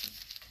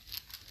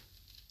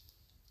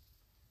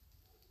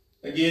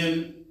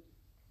 Again,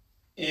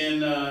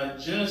 in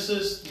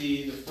Genesis,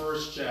 the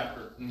first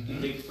chapter.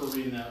 Thank you for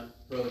reading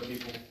that, brother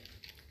people.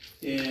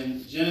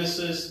 In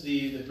Genesis,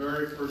 the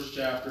very first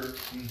chapter,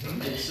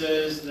 it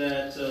says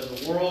that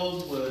the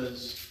world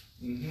was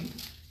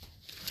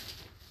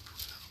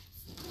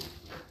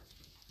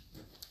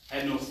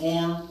had no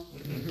form,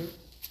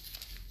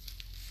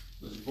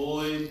 was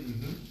void,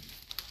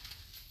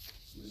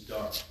 was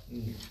dark.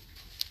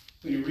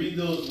 When you read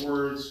those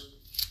words,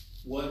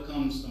 what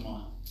comes to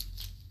mind?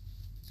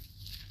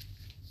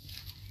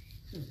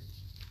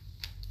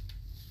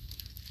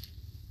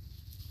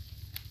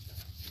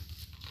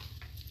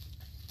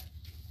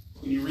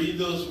 When you read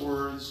those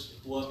words,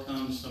 what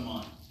comes to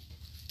mind?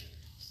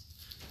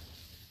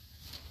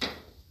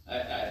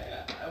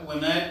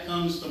 When that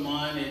comes to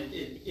mind,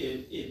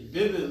 it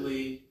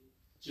vividly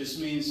just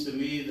means to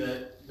me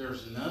that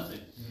there's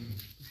nothing.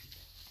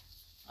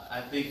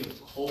 I think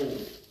of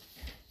cold.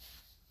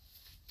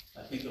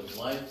 I think of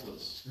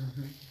lifeless.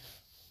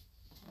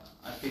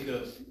 I think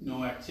of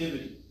no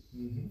activity.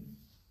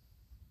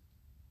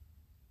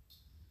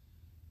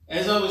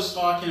 As I was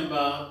talking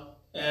about,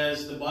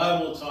 as the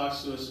Bible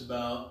talks to us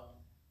about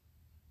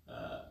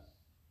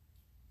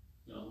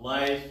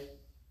life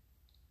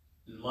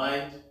and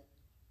light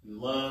and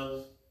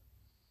love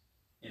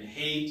and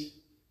hate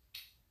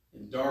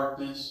and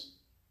darkness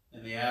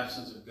and the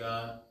absence of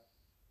God.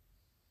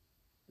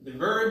 At the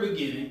very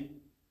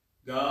beginning,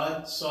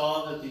 God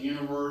saw that the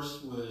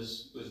universe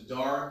was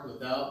dark,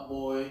 without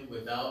void,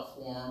 without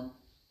form.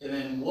 And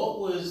then what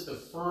was the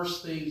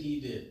first thing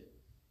he did?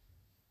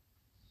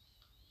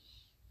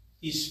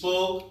 He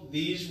spoke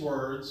these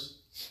words,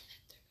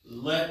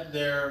 "Let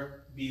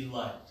there be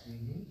light."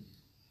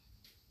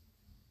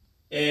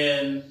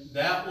 And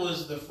that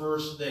was the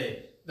first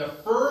day. The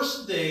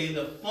first day,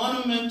 the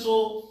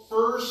fundamental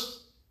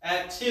first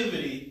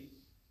activity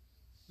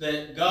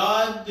that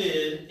God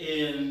did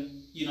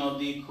in,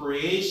 the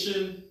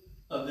creation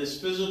of this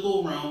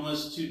physical realm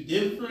was to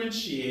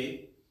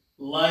differentiate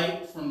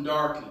light from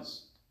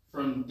darkness,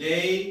 from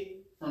day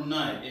from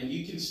night. And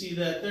you can see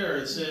that there.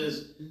 It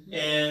says,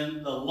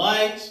 and the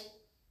light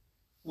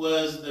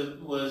was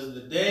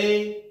the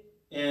day,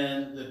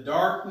 and the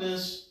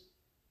darkness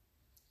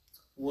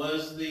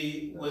was the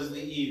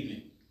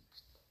evening.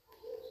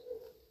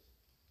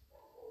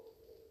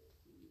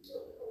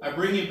 I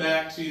bring you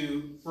back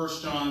to 1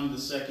 John, the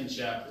 2nd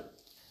chapter.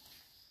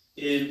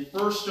 In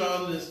 1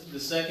 John, the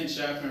 2nd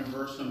chapter, in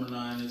verse number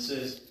 9, it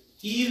says,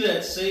 "He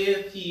that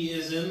saith he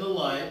is in the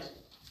light,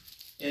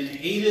 and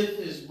hateth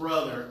his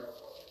brother,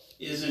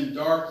 is in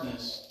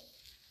darkness,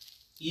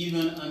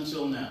 even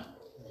until now.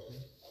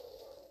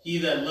 He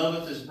that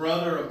loveth his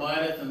brother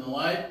abideth in the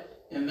light,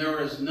 and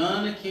there is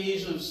none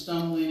occasion of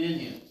stumbling in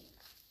him.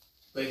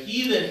 But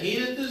he that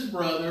hateth his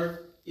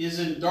brother is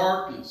in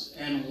darkness,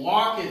 and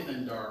walketh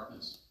in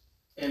darkness,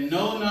 and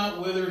know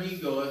not whither he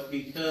goeth,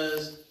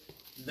 because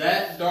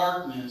that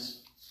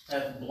darkness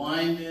hath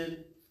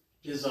blinded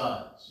his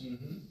eyes."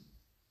 Mm-hmm.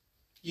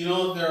 You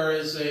know, there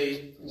is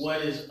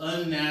what is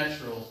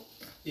unnatural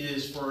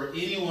is for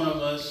any one of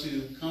us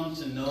who come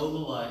to know the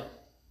light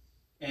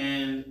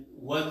and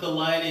what the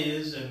light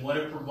is and what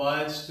it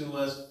provides to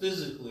us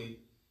physically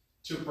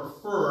to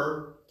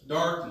prefer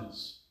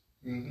darkness.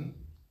 Mm-hmm.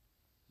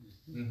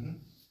 Mm-hmm.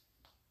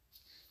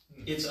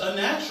 It's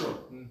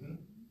unnatural. Mm-hmm.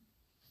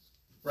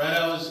 Right?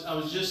 I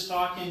was just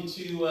talking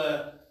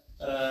to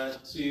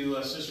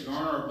Sister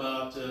Garner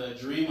about a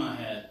dream I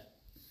had.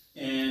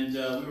 And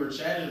we were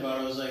chatting about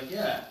it. I was like,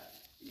 yeah,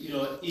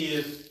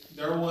 if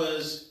there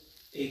was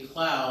a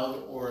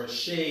cloud or a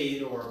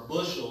shade or a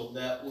bushel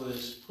that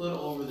was put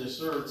over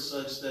this earth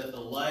such that the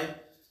light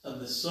of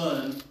the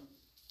sun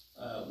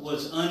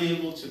was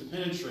unable to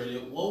penetrate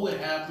it, what would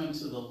happen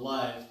to the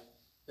life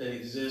that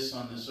exists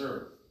on this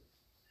earth?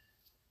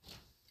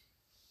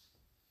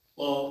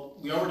 Well,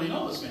 we already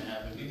know what's going to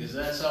happen because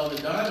that's how the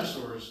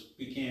dinosaurs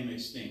became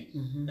extinct,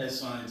 as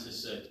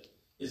scientists say.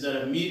 Is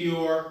that a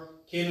meteor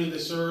came to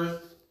this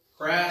earth,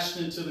 crashed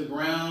into the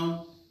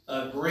ground,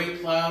 a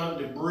great cloud of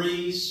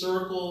debris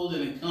circled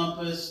and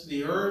encompassed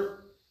the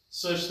earth,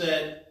 such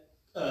that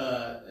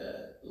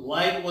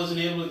light wasn't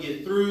able to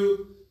get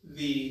through.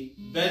 The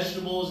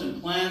vegetables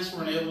and plants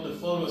weren't able to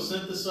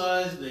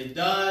photosynthesize. They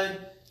died.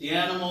 The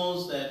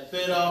animals that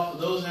fed off of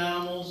those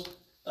animals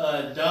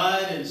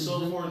died, and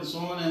so forth and so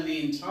on. And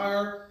the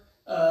entire,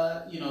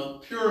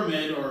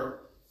 pyramid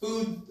or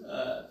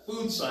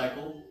food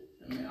cycle.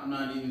 I mean, I'm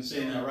not even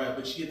saying that right,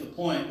 but you get the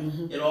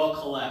point. It all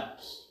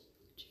collapsed.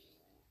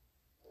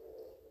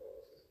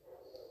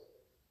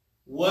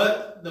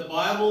 What the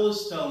Bible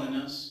is telling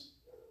us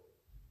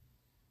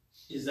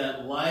is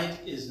that light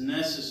is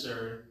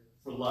necessary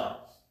for life.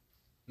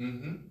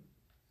 Mm-hmm.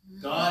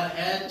 God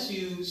had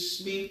to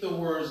speak the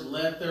words,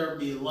 "Let there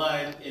be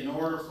light," in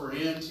order for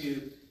him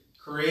to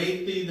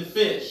create the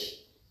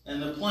fish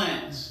and the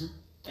plants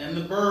and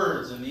the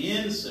birds and the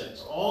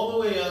insects, all the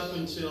way up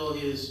until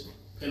his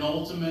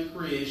penultimate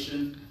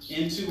creation,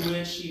 into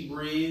which he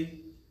breathed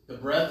the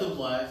breath of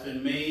life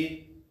and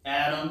made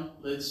Adam,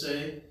 let's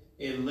say,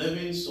 a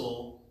living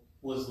soul,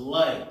 was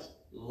light.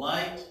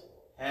 Light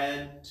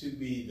had to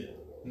be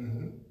there.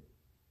 Mm-hmm.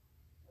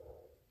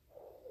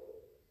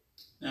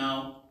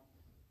 Now,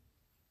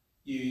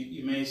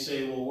 you may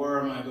say, well, where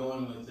am I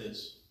going with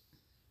this?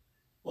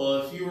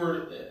 Well, if you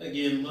were,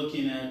 again,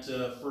 looking at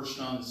 1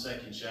 John, the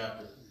 2nd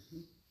chapter,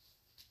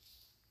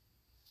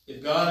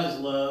 if God is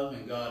love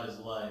and God is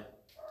light,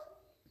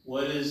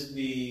 what is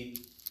the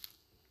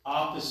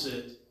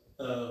opposite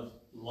of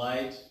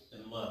light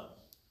and love?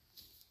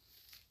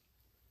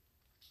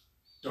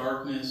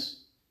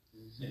 Darkness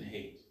and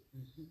hate.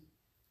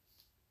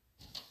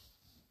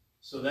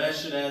 So that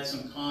should add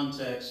some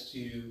context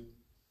to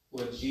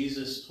what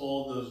Jesus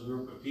told those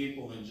group of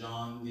people in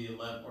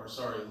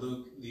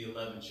Luke the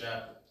 11th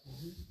chapter.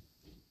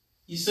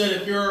 He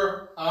said, if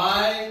your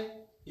eye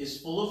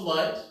is full of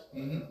light,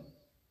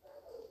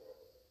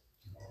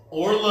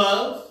 or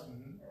love,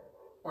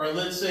 or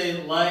let's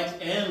say light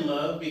and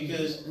love,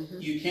 because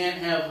you can't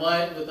have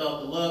light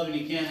without the love, and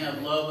you can't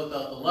have love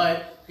without the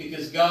light,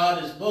 because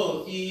God is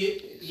both.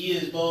 He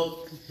is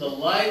both the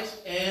light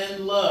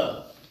and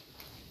love.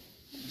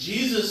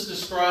 Jesus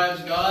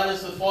describes God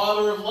as the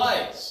Father of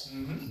lights.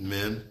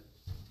 Amen.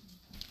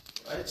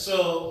 Right?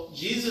 So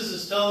Jesus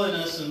is telling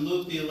us in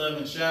Luke the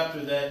 11th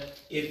chapter that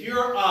if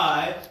your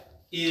eye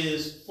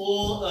is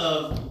full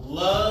of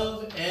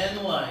love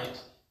and light,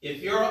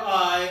 if your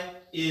eye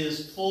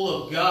is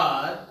full of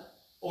God,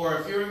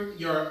 or if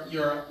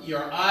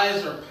your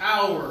eyes are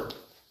powered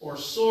or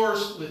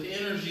sourced with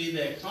energy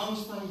that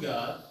comes from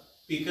God,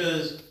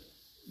 because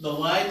the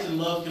light and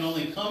love can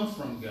only come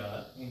from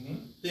God,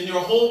 then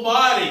your whole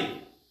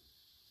body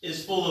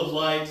is full of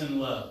light and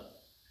love.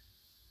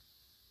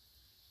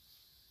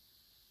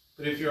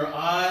 But if your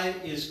eye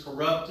is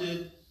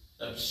corrupted,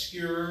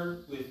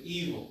 obscured with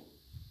evil,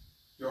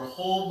 your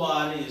whole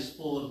body is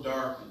full of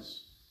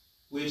darkness,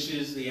 which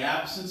is the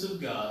absence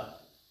of God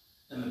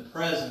and the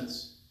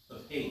presence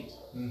of hate.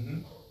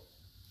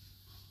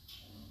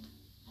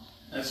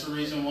 That's the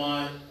reason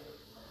why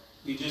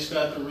we just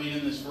got to read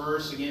in this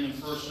verse again in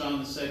 1 John,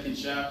 the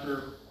 2nd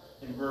chapter,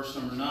 in verse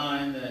number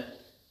 9, that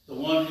the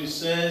one who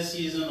says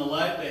he is in the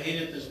light but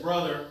hateth his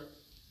brother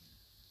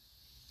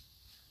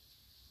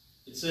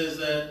it says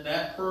that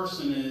that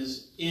person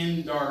is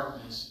in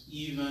darkness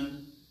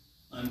even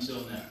until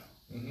now.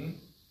 Mm-hmm.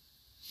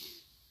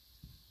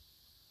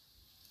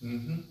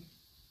 Mm-hmm.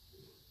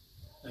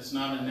 That's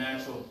not a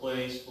natural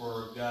place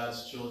for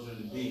God's children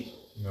to be.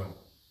 No.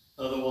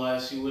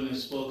 Otherwise, he wouldn't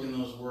have spoken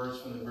those words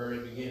from the very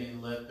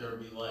beginning, let there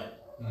be light.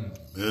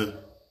 Yeah.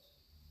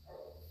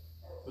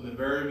 From the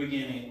very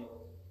beginning,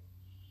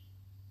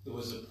 it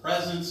was the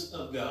presence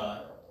of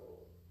God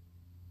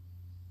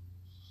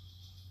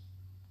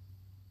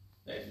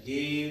that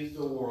gave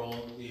the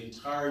world, the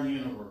entire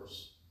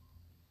universe,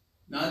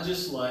 not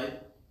just light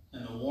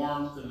and the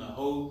warmth and the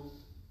hope,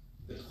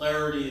 the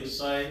clarity of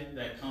sight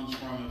that comes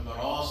from it, but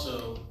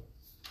also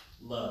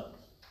love.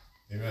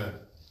 Amen.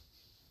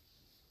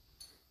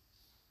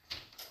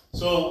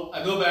 So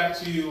I go back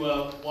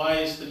to why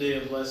is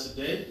today a blessed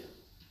day?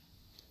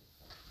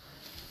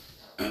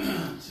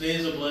 Today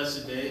is a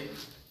blessed day,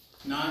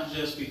 not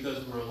just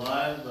because we're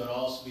alive, but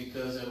also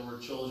because that we're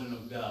children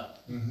of God.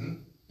 Mm-hmm.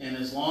 And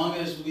as long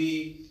as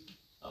we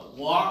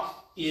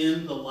walk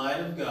in the light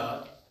of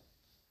God,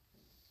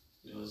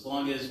 as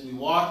long as we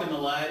walk in the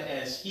light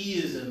as He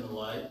is in the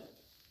light,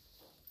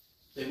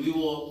 then we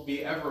will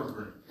be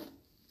evergreen.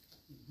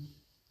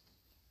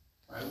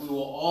 Right? We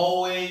will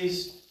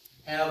always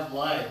have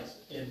light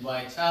and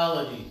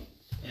vitality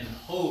and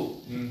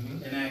hope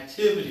and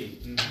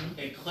activity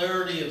and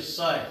clarity of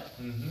sight.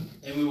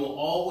 And we will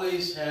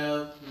always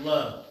have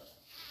love.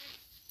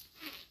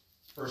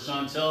 1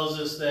 John tells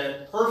us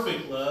that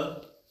perfect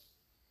love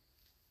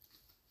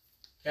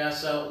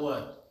casts out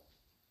what?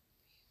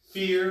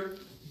 Fear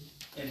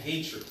and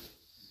hatred.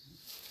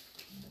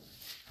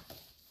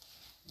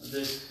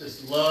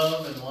 This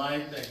love and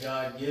light that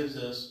God gives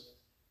us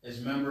as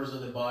members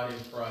of the body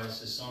of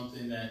Christ is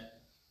something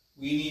that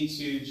we need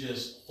to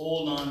just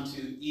hold on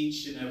to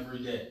each and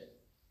every day.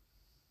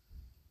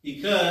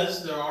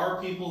 Because there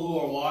are people who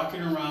are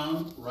walking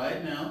around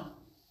right now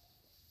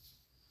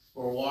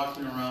who are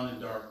walking around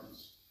in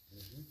darkness.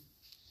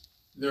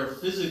 They're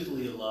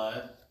physically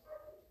alive,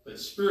 but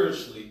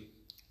spiritually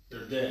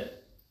they're dead.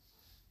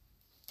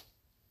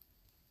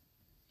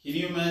 Can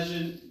you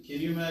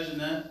imagine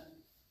that?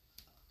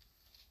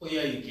 Well,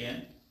 yeah, you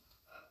can.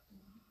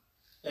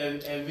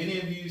 Have any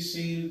of you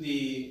seen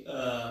the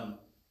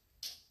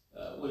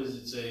what does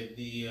it say?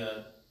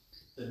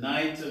 The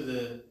Night of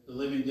the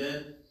Living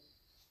Dead?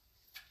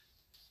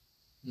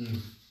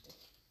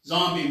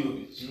 Zombie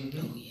movies.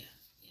 Oh, yeah.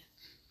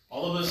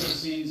 All of us have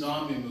seen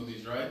zombie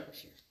movies, right?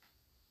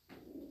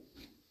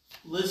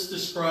 Let's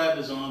describe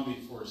a zombie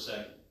for a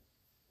second.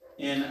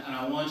 And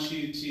I want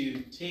you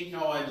to take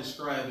how I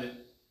describe it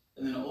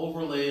and then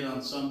overlay it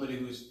on somebody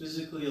who is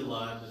physically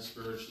alive but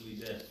spiritually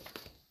dead.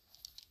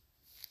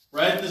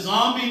 Right? The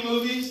zombie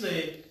movies,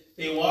 they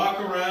walk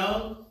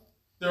around,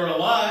 they're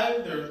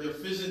alive, they're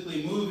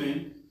physically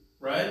moving,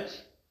 right?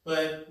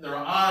 But their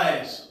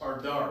eyes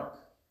are dark.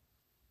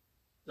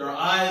 Their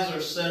eyes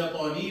are set up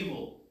on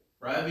evil,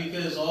 right?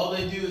 Because all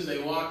they do is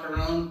they walk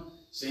around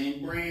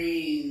saying,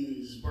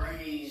 brains,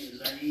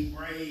 brains, I need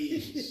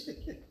brains.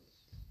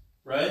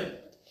 Right?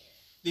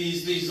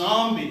 These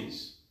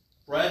zombies,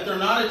 right? They're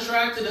not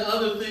attracted to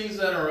other things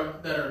that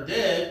are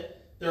dead.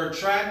 They're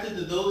attracted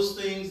to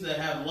those things that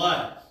have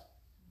life.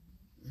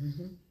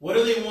 What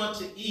do they want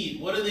to eat?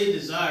 What do they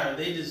desire?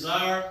 They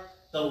desire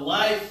the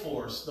life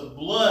force, the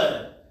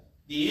blood,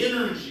 the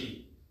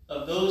energy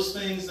of those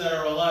things that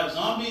are alive.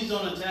 Zombies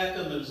don't attack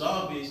other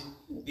zombies.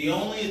 They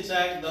only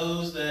attack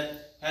those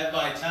that have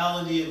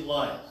vitality of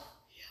life.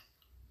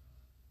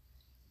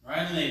 Right?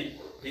 And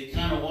they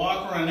kind of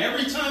walk around.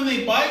 Every time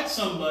they bite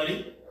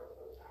somebody,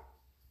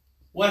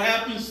 what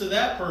happens to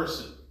that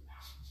person?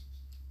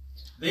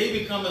 They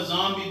become a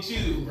zombie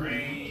too.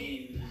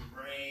 Brains,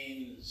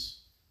 brains.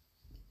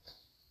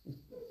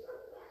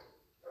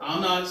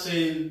 I'm not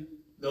saying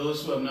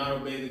those who have not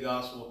obeyed the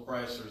gospel of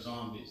Christ are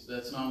zombies.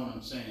 That's not what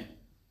I'm saying.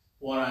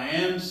 What I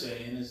am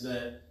saying is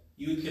that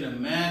you can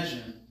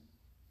imagine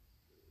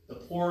the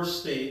poor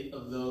state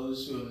of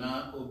those who have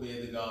not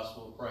obeyed the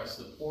gospel of Christ,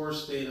 the poor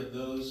state of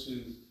those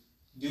who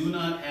do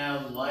not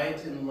have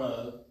light and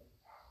love,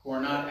 who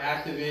are not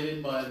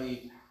activated by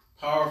the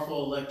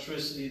powerful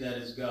electricity that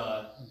is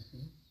God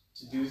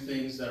to do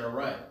things that are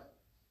right.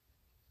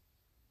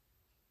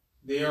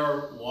 They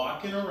are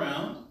walking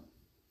around,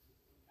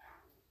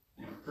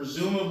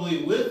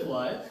 presumably with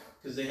life,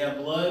 because they have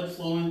blood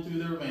flowing through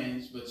their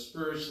veins, but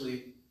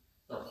spiritually,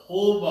 their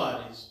whole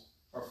bodies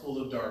are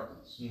full of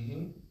darkness.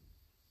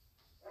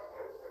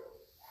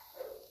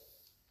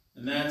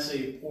 And that's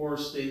a poor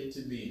state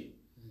to be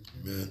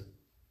in. Amen.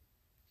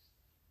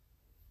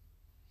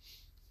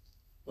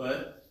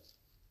 But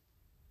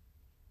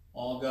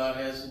all God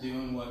has to do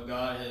and what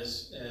God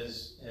has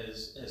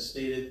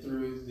stated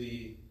through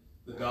the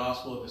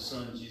gospel of His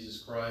Son,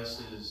 Jesus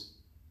Christ, is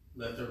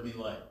let there be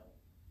light.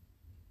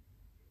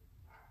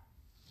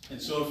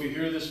 And so if you're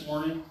here this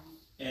morning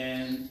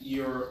and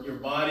your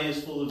body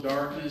is full of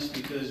darkness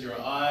because your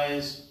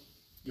eye,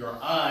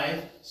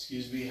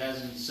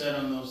 hasn't been set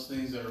on those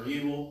things that are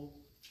evil,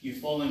 You've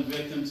fallen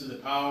victim to the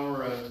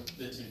power of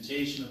the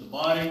temptation of the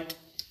body.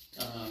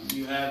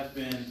 You have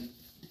been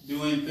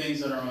doing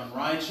things that are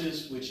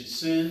unrighteous, which is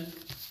sin.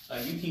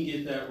 You can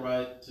get that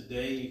right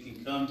today. You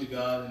can come to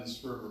God in the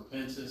spirit of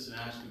repentance and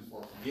ask Him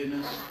for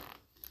forgiveness.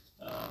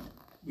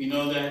 We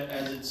know that,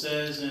 as it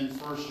says in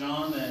 1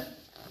 John, that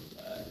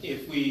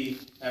if we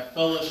have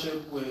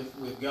fellowship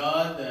with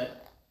God,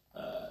 that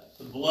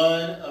the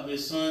blood of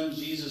His Son,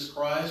 Jesus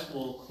Christ,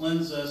 will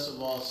cleanse us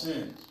of all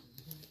sins.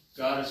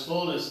 God has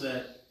told us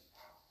that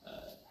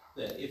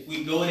if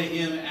we go to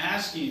Him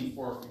asking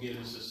for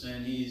forgiveness of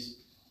sin, He's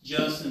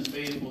just and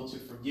faithful to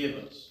forgive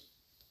us.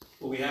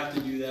 But we have to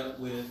do that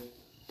with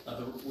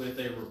a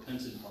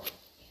repentant heart.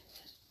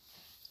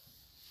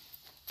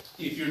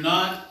 If you're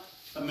not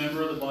a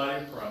member of the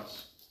body of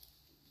Christ,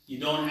 you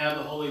don't have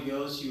the Holy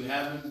Ghost, you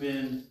haven't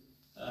been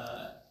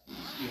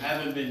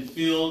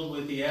filled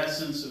with the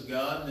essence of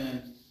God,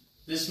 then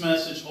this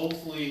message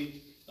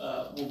hopefully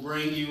will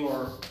bring you,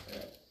 or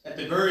at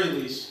the very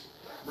least,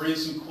 bring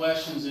some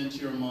questions into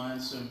your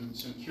mind,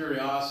 some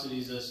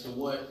curiosities as to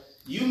what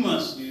you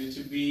must do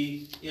to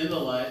be in the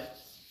light,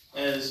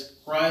 as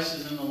Christ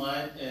is in the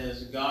light,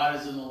 as God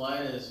is in the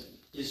light, as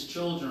His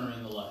children are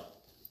in the light.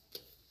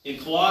 In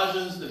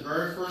Colossians, the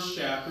very first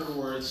chapter,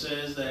 where it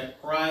says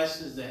that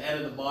Christ is the head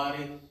of the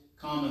body,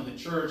 the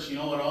church, you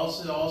know what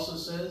else it also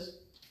says?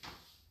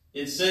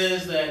 It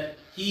says that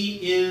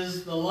He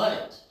is the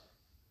light.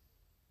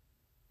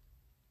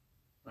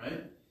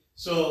 Right?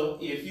 So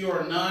if you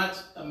are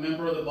not a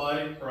member of the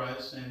body of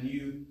Christ and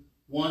you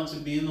want to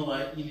be in the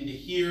light, you need to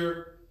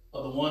hear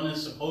of the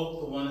oneness of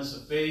hope, the oneness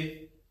of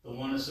faith, the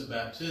oneness of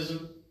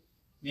baptism.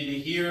 You need to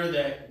hear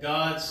that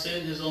God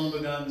sent His only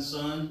begotten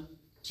Son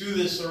to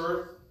this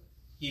earth.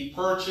 He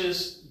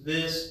purchased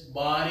this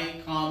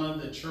body,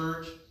 the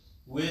church,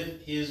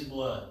 with His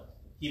blood.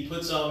 He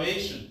put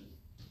salvation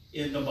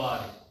in the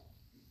body.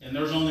 And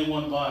there's only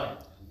one body.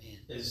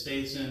 It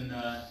states in,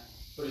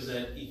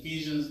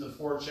 Ephesians, the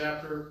 4th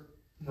chapter,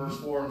 verse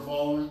 4 and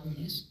following.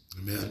 Yes.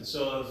 Amen.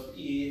 So if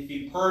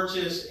He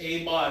purchased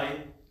a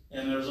body,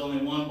 and there's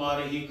only one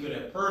body He could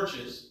have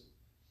purchased,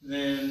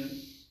 then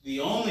the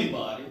only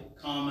body,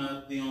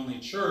 the only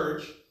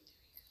church,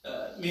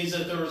 means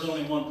that there was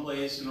only one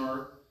place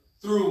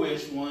through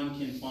which one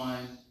can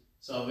find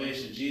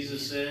salvation.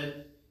 Jesus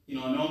said,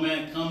 no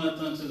man cometh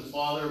unto the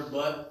Father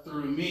but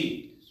through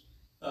me.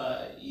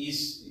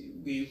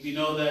 We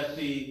know that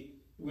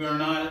we are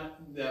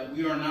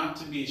not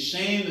to be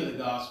ashamed of the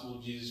gospel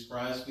of Jesus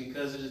Christ,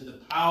 because it is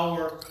the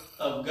power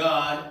of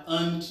God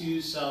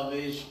unto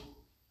salvation.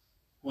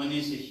 One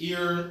needs to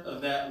hear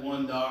of that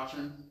one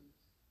doctrine.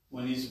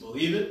 One needs to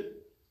believe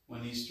it.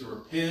 One needs to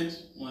repent.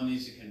 One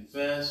needs to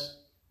confess.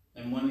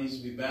 And one needs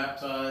to be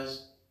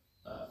baptized,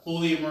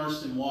 fully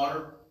immersed in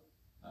water,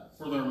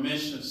 for the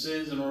remission of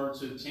sins, in order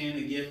to obtain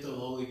the gift of the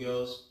Holy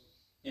Ghost,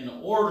 in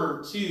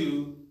order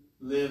to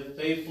live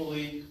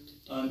faithfully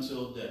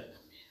until death.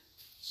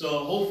 So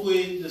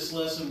hopefully this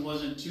lesson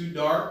wasn't too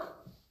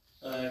dark,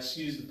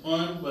 excuse the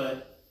pun,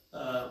 but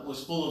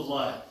was full of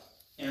life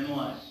and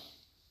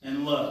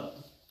love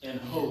and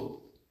hope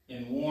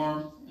and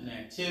warmth and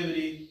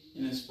activity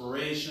and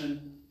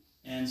inspiration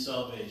and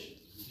salvation.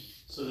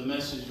 So the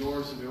message is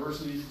yours. If you're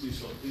listening to do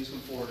so, please come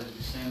forward as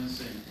we stand and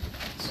sing.